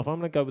this one off. I'm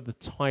going to go with the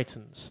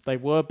Titans. They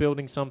were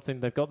building something.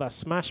 They've got that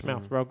smash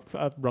mouth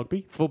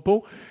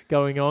football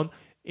going on.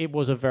 It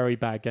was a very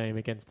bad game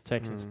against the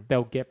Texans.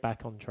 They'll get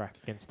back on track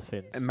against the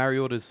Finns. And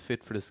Mariota's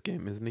fit for this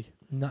game, isn't he?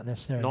 Not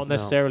necessarily. Not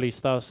necessarily.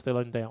 Still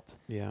in doubt.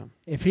 Yeah.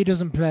 If he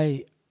doesn't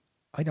play,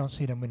 I don't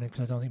see them winning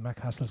because I don't think Matt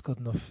Castle's good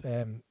enough.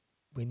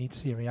 We need to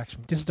see a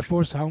reaction. This is the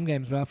first home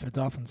game as well for the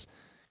Dolphins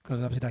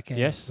because obviously that game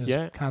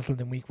was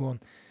cancelled in week 1.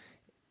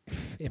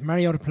 If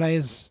Mariota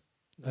plays,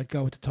 I'd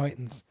go with the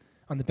Titans.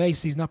 On the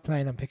basis he's not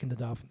playing, I'm picking the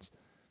Dolphins.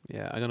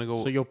 Yeah, I'm going to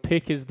go... So your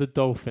pick is the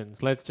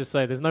Dolphins. Let's just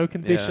say there's no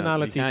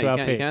conditionality to our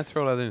picks. You can't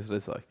throw that into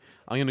this. I'm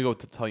going to go with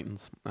the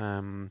Titans.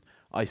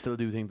 I still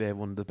do think they have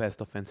one of the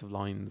best offensive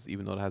lines,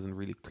 even though it hasn't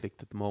really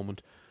clicked at the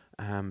moment.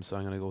 So I'm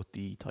going to go with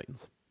the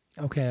Titans.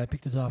 Okay, I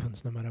pick the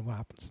Dolphins no matter what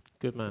happens.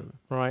 Good man.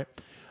 Right.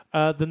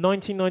 The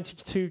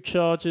 1992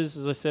 Chargers,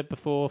 as I said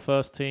before,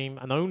 first team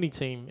and only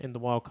team in the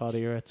wildcard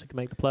era to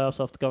make the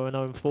playoffs after going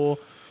 0-4.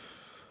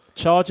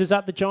 Chargers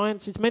at the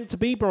Giants. It's meant to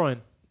be,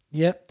 Brian.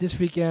 Yep, this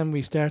weekend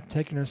we start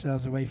taking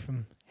ourselves away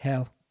from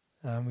hell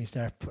and we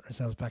start putting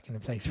ourselves back in a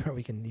place where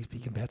we can at least be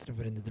competitive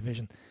within the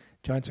division.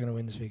 Giants are going to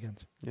win this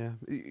weekend. Yeah,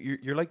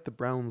 you're like the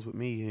Browns with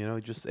me, you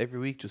know, just every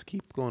week just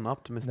keep going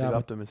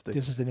optimistic.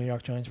 This is the New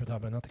York Giants we're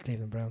talking about, not the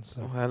Cleveland Browns.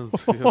 So. Well,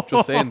 I'm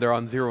just saying they're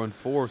on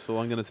 0-4, so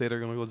I'm going to say they're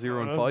going to go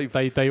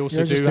 0-5. They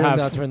also do have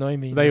that to annoy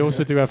me. They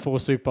also do have 4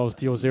 Super Bowls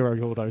to your 0,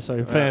 Gordo. So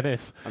in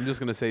fairness, I'm just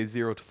going to say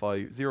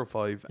 0-5.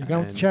 You're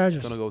going with the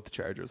Chargers. Going to go with the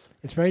Chargers.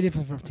 It's very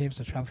difficult for teams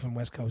to travel from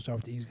West Coast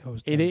over to East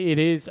Coast. It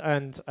is,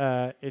 and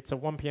it's a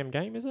 1 p.m.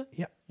 game, is it?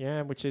 Yeah.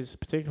 Yeah, which is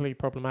particularly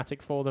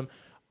problematic for them.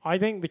 I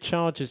think the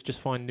Chargers just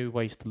find new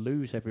ways to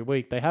lose every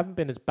week. They haven't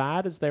been as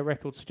bad as their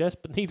record suggests,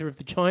 but neither have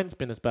the Giants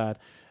been as bad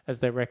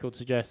as their record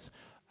suggests.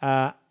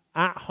 At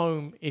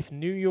home, if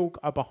New York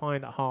are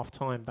behind at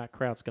halftime, that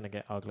crowd's going to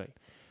get ugly.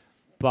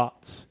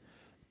 But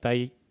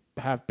they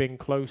have been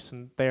close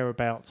and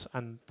thereabouts,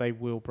 and they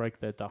will break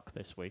their duck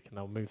this week, and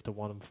they'll move to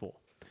 1-4.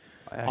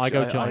 I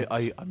go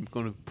Giants. I'm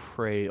going to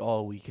pray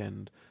all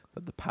weekend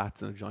that the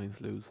Pats and the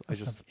Giants lose.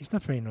 It's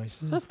not very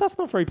nice, is it? That's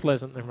not very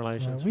pleasant in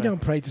relation. We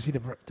don't pray to see the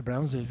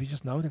Browns lose. We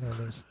just know they're going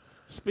to lose.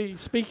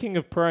 Speaking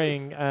of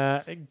praying,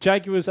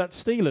 Jaguars at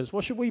Steelers.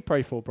 What should we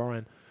pray for,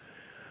 Brian?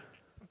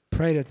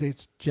 Pray that the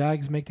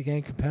Jags make the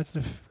game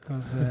competitive,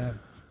 because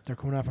they're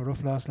coming off a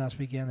rough loss last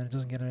weekend, and it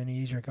doesn't get any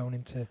easier going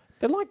into.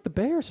 They're like the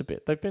Bears a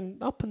bit. They've been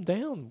up and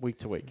down week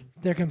to week.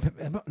 They're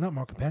not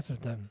more competitive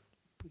than,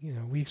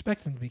 we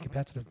expect them to be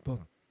competitive, but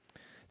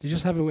they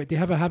just have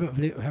a habit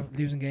of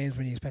losing games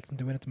when you expect them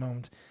to win at the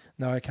moment.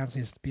 No, I can't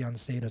see us beyond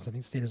Steelers. I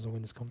think Steelers will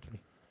win this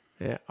comfortably.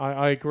 Yeah,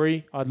 I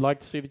agree. I'd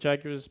like to see the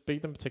Jaguars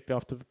beat them, particularly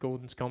after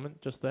Gordon's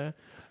comment just there.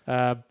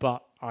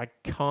 But I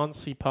can't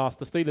see past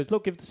the Steelers.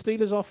 Look, if the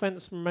Steelers'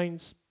 offense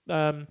remains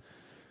kind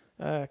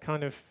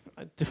of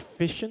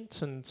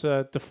deficient and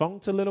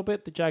defunct a little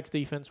bit, the Jags'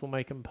 defense will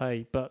make them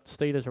pay. But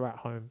Steelers are at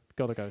home.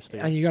 Got to go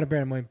Steelers. And you got to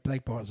bear in mind,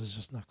 Blake Bortles is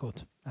just not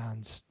good.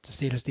 And the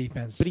Steelers'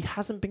 defense... But he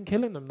hasn't been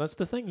killing them. That's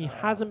the thing. He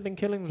hasn't been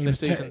killing them this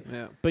season.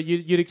 Yeah. But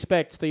you'd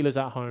expect Steelers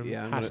at home.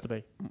 Yeah, has to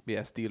be.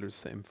 Yeah, Steelers,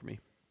 same for me.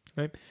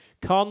 Okay.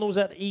 Cardinals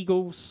at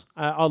Eagles.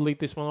 I'll lead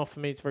this one off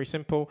for me. It's very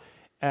simple.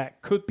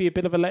 Could be a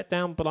bit of a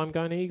letdown, but I'm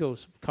going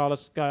Eagles.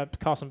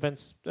 Carson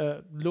Wentz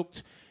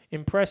looked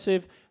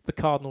impressive. The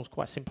Cardinals,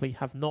 quite simply,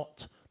 have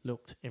not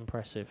looked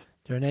impressive.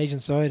 They're an Asian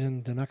side,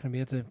 and they're not going to be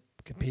able to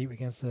compete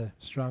against a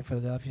strong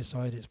Philadelphia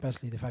side,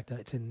 especially the fact that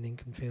it's in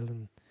Lincoln Field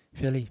and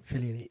Philly,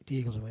 the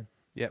Eagles will win.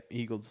 Yep,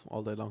 Eagles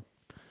all day long.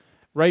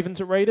 Ravens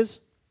at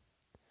Raiders.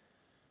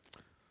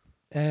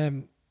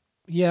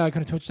 Yeah, I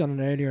kind of touched on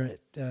it earlier.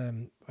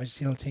 I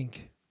still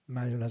think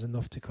Manuel has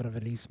enough to kind of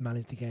at least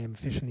manage the game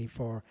efficiently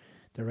for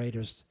the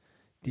Raiders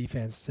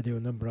defense to do a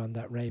number on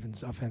that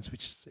Ravens offense,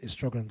 which is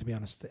struggling, to be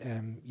honest.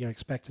 You're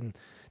expecting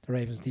the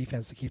Ravens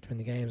defense to keep them in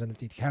the games, and if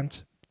they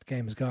can't, the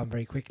game is gone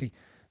very quickly.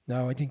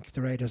 No, I think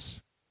the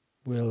Raiders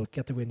will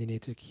get the win they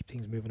need to keep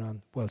things moving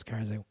on whilst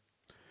Carr's out.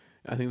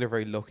 I think they're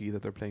very lucky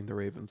that they're playing the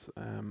Ravens.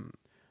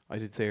 I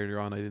did say earlier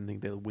on I didn't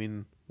think they'll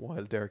win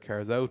while Derek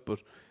Carr's out,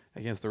 but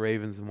against the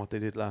Ravens and what they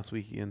did last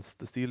week against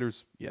the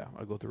Steelers, yeah,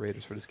 I'll go with the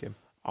Raiders for this game.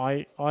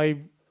 I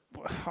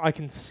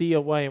can see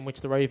a way in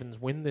which the Ravens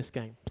win this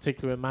game,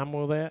 particularly with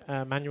Manuel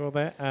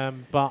there.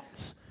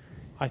 But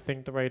I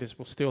think the Raiders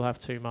will still have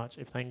too much.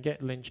 If they can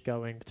get Lynch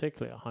going,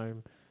 particularly at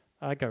home,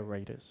 I go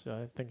Raiders.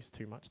 I think it's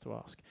too much to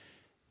ask.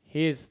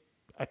 Here's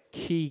a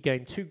key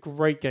game. 2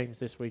 great games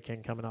this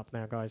weekend coming up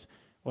now, guys.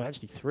 Well,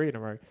 actually 3 in a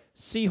row.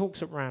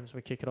 Seahawks at Rams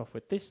we kick it off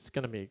with. This is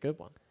going to be a good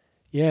one.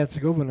 Yeah, it's a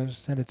good one. I was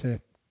saying it's a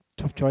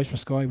tough choice for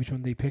Sky which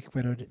one they pick,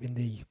 whether in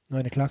the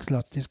 9 o'clock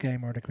slot this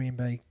game or the Green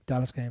Bay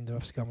Dallas game. They're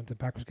obviously going with the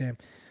Packers game.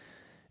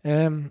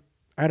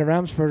 Are the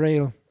Rams for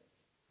real?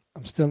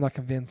 I'm still not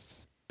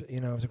convinced. But,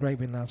 it was a great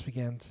win last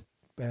weekend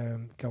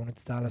going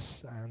into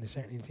Dallas, and they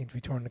certainly seem to be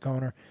turning the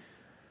corner.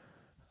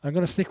 I'm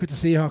going to stick with the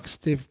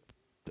Seahawks.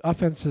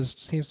 Offenses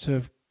seems to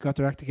have got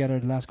their act together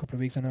the last couple of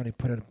weeks. I know they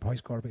put a high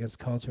score up against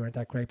the Colts, who weren't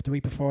that great, but the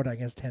week before that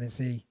against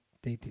Tennessee,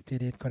 they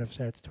did kind of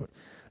start to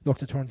look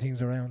to turn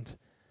things around.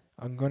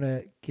 I'm going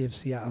to give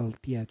Seattle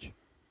the edge.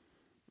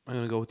 I'm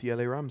going to go with the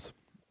LA Rams.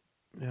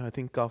 Yeah, I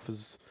think Goff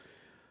is...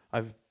 I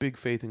have big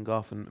faith in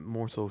Goff, and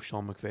more so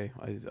Sean McVay.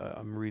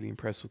 I'm really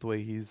impressed with the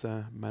way he's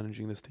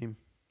managing this team.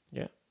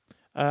 Yeah.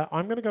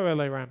 I'm going to go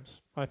LA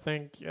Rams. I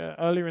think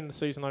earlier in the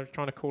season I was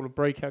trying to call a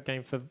breakout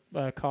game for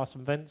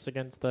Carson Wentz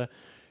against the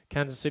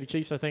Kansas City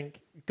Chiefs. I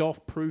think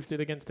Goff proved it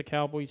against the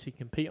Cowboys. He can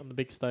compete on the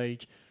big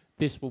stage.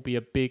 This will be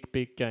a big,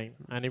 big game,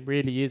 and it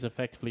really is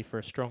effectively for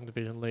a strong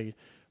division lead.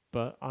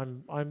 But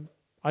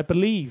I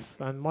believe,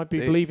 and might be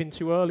believing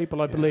too early,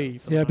 but I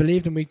believe. Yeah, I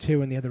believed in week 2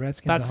 when they had the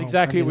Redskins. That's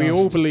exactly what we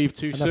all believe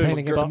too and soon. They're playing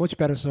against a much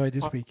better side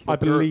this week. I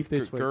believe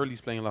this week. Gurley's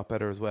playing a lot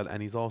better as well,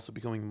 and he's also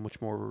becoming much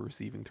more of a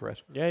receiving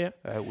threat. Yeah.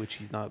 Which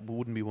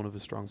wouldn't be one of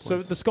his strong points. So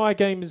the Sky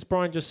game, as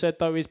Brian just said,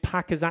 though, is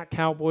Packers at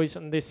Cowboys,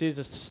 and this is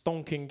a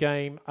stonking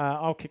game.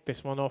 I'll kick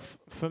this one off.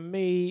 For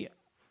me,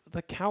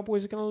 the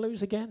Cowboys are going to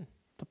lose again.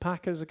 The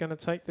Packers are going to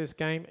take this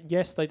game.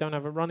 Yes, they don't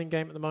have a running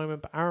game at the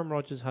moment, but Aaron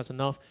Rodgers has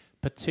enough,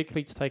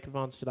 particularly to take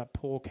advantage of that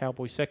poor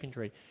Cowboys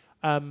secondary.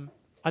 And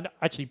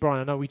actually, Brian,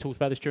 I know we talked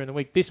about this during the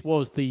week. This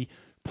was the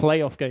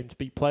playoff game to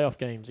beat playoff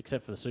games,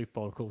 except for the Super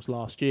Bowl, of course,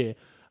 last year.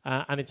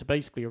 And it's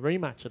basically a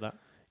rematch of that.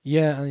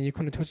 Yeah, and you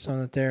kind of touched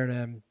on it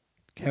there.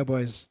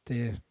 Cowboys,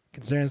 the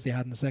concerns they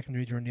had in the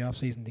secondary during the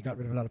offseason, they got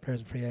rid of a lot of players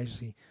in free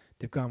agency.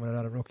 They've gone with a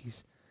lot of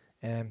rookies.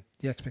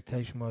 The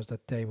expectation was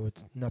that they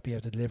would not be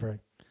able to deliver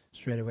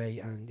straight away,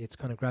 and it's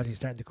kind of gradually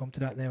starting to come to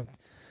that now.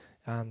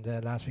 And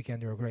last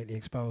weekend they were greatly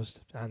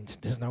exposed, and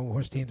there's no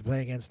worse team to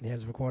play against in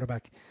terms of a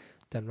quarterback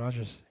than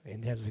Rodgers.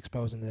 In terms of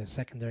exposing the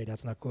secondary,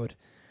 that's not good.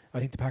 I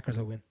think the Packers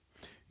will win.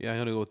 Yeah, I'm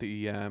going to go with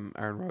the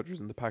Aaron Rodgers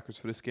and the Packers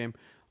for this game.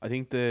 I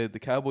think the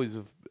Cowboys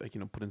have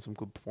put in some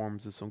good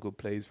performances, some good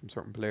plays from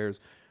certain players,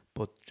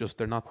 but just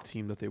they're not the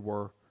team that they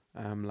were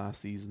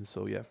last season.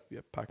 So yeah,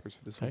 Packers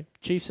for this one.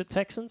 Chiefs at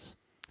Texans?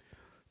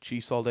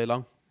 Chiefs all day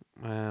long.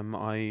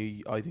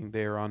 I think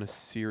they're on a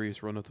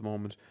serious run at the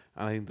moment,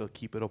 and I think they'll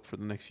keep it up for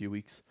the next few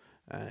weeks.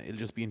 It'll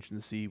just be interesting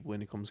to see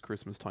when it comes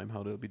Christmas time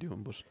how they'll be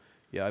doing. But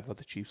yeah, I've got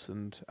the Chiefs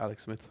and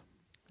Alex Smith.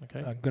 Okay.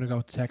 I'm going to go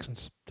with the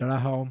Texans. They're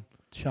at home.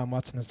 Sean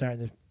Watson is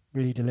starting to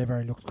really deliver.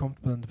 He looks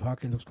comfortable in the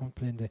pocket. He looks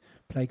comfortable in the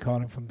play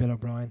calling from Bill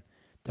O'Brien.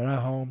 They're at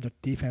home. Their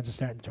defense is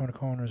starting to turn a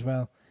corner as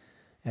well.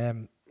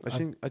 I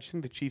just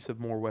think the Chiefs have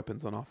more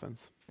weapons on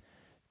offense.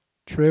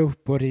 True,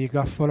 but you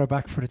got Fuller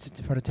back for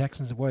the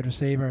Texans, the wide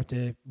receiver.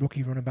 The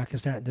rookie running back is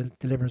starting to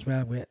deliver as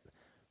well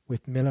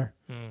with Miller.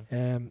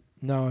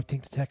 No, I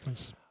think the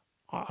Texans.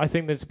 I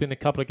think there's been a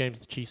couple of games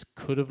the Chiefs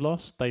could have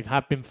lost. They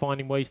have been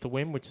finding ways to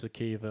win, which is the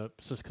key of a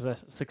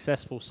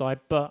successful side.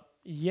 But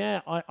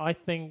yeah, I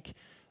think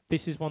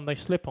this is one they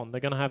slip on.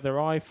 They're going to have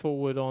their eye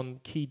forward on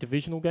key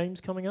divisional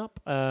games coming up.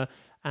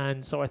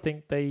 And so I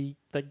think they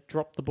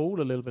dropped the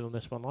ball a little bit on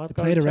this one. They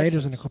play the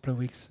Raiders in a couple of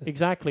weeks.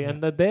 Exactly,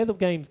 and they're the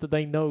games that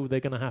they know they're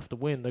going to have to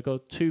win. They've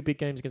got 2 big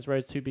games against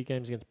Raiders, 2 big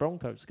games against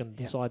Broncos. It's going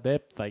to decide their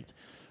fate.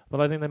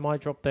 But I think they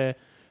might drop their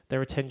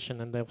attention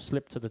and they'll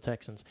slip to the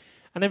Texans.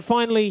 And then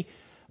finally,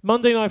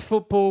 Monday Night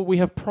Football, we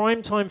have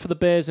prime time for the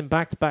Bears in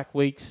back-to-back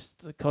weeks.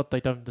 God, they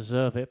don't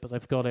deserve it, but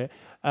they've got it.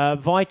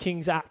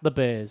 Vikings at the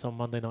Bears on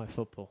Monday Night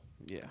Football.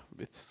 Yeah,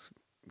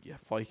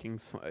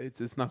 Vikings.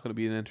 It's not going to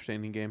be an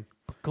entertaining game.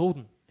 But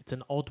Gordon, it's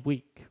an odd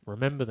week.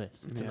 Remember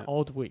this. It's an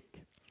odd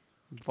week.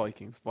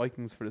 Vikings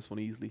for this one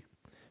easily.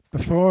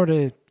 Before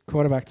the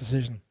quarterback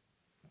decision,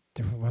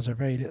 there was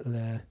very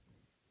little.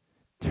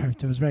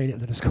 There was very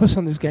little to discuss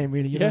on this game,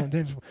 really. You know, in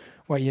terms of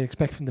what you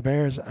expect from the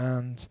Bears,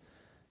 and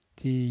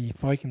the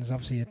Vikings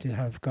obviously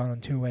have gone on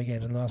 2 away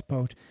games and lost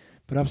both.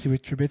 But obviously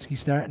with Trubisky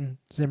starting,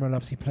 Zimmer will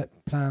obviously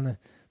plan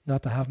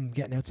not to have him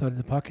getting outside of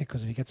the pocket,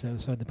 because if he gets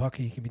outside the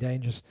pocket, he can be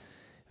dangerous.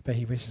 I bet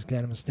he wishes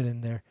Glennon was still in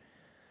there.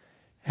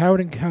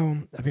 Howard and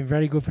Cohn have been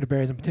very good for the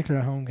Bears, in particular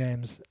at home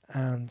games,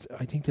 and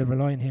I think they'll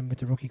rely on him with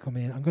the rookie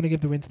coming in. I'm going to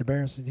give the win to the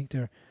Bears. I think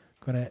they're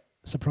going to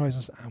surprise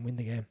us and win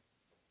the game.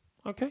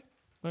 Okay.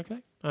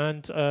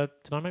 And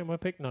did I make my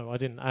pick? No, I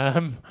didn't.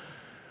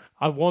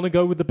 I want to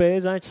go with the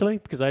Bears, actually,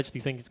 because I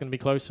actually think it's going to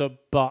be closer,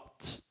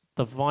 but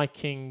the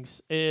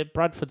Vikings,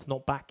 Bradford's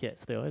not back yet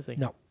still, is he?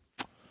 No.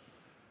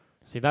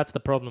 See, that's the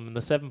problem, and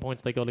the 7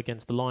 points they got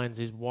against the Lions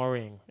is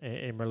worrying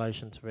in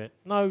relation to it.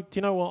 No, do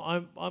you know what?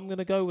 I'm going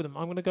to go with them.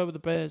 I'm going to go with the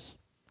Bears.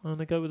 I'm going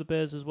to go with the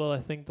Bears as well. I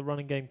think the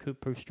running game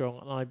could prove strong,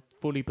 and I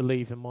fully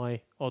believe in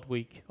my odd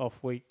week, off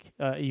week,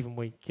 even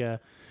week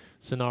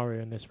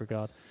scenario in this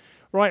regard.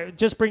 Right, it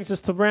just brings us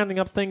to rounding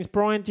up things.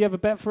 Brian, do you have a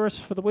bet for us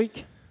for the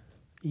week?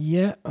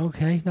 Yeah,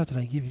 okay. Not that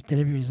I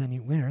deliver you any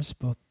winners,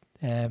 but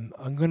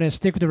I'm going to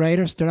stick with the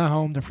Raiders. They're at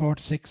home. They're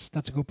 4-6.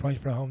 That's a good price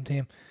for a home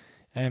team,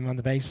 on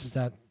the basis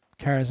that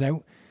Carr's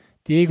out.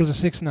 The Eagles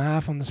are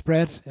 6.5 on the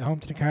spread at home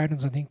to the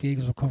Cardinals. I think the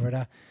Eagles will cover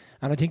that,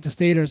 and I think the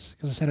Steelers,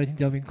 because I said I think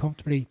they'll be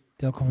comfortably,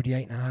 they'll cover the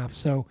 8.5.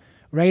 So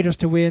Raiders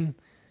to win,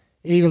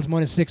 Eagles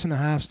minus 6.5,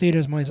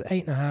 Steelers minus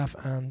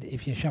 8.5, and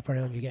if you shop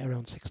around, you get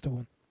around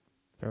 6-1.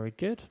 Very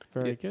good.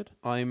 Very good.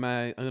 I'm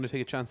going to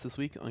take a chance this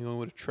week. I'm going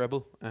with a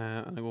treble,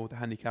 and I'm going with the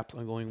handicaps.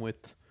 I'm going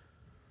with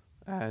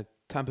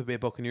Tampa Bay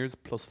Buccaneers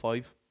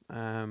 +5,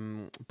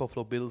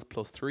 Buffalo Bills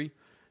 +3,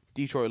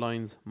 Detroit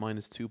Lions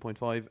minus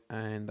 2.5,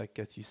 and that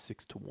gets you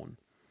 6-1.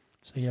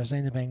 So you're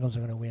saying the Bengals are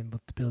going to win,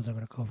 but the Bills are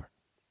going to cover?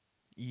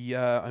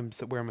 Yeah,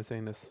 where am I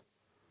saying this?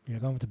 You're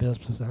going with the Bills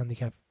plus the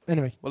handicap.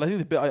 Anyway. Well, I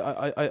think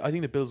I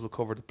think the Bills will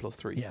cover the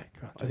 +3. Yeah,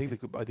 correct. I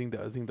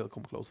think they'll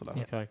come close to that.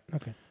 Yeah.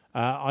 Okay.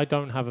 I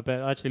don't have a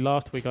bet. Actually,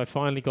 last week I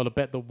finally got a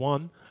bet that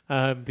won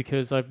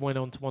because I went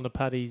on to one of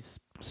Paddy's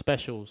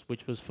specials,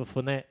 which was for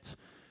Fournette,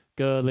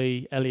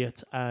 Gurley,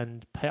 Elliott,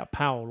 and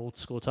Powell all to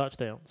score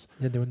touchdowns.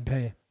 Then they wouldn't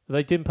pay you.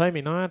 They didn't pay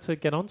me. No, I had to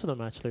get onto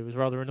them, actually. It was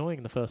rather annoying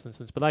in the first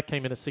instance. But that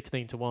came in at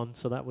 16-1,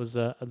 so that was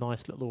a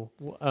nice little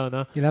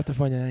earner. You'll have to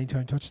find an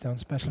anytime touchdown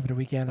special for the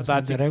weekend.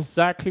 That's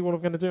exactly what I'm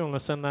going to do. I'm going to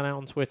send that out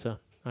on Twitter.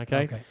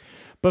 Okay.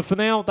 But for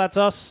now, that's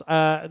us.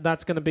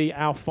 That's going to be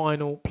our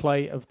final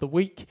play of the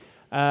week.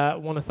 I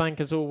want to thank,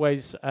 as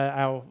always,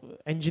 our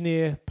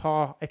engineer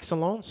par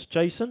excellence,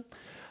 Jason.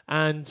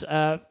 And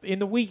in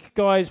the week,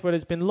 guys, where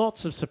there's been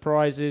lots of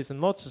surprises and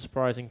lots of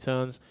surprising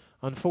turns,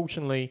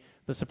 unfortunately,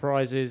 the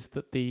surprise is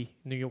that the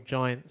New York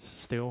Giants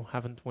still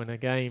haven't won a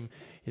game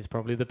is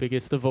probably the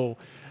biggest of all.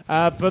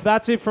 But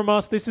that's it from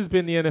us. This has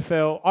been the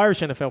Irish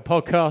NFL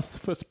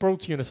podcast,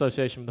 brought to you in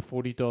association with the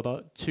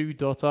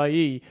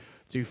 40.2.ie.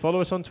 Do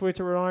follow us on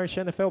Twitter at Irish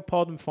NFL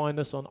Pod and find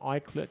us on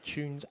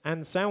iTunes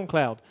and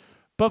SoundCloud.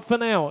 But for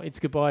now, it's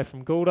goodbye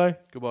from Gordo.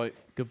 Goodbye.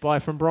 Goodbye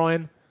from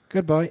Brian.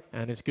 Goodbye.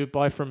 And it's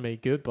goodbye from me.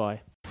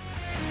 Goodbye.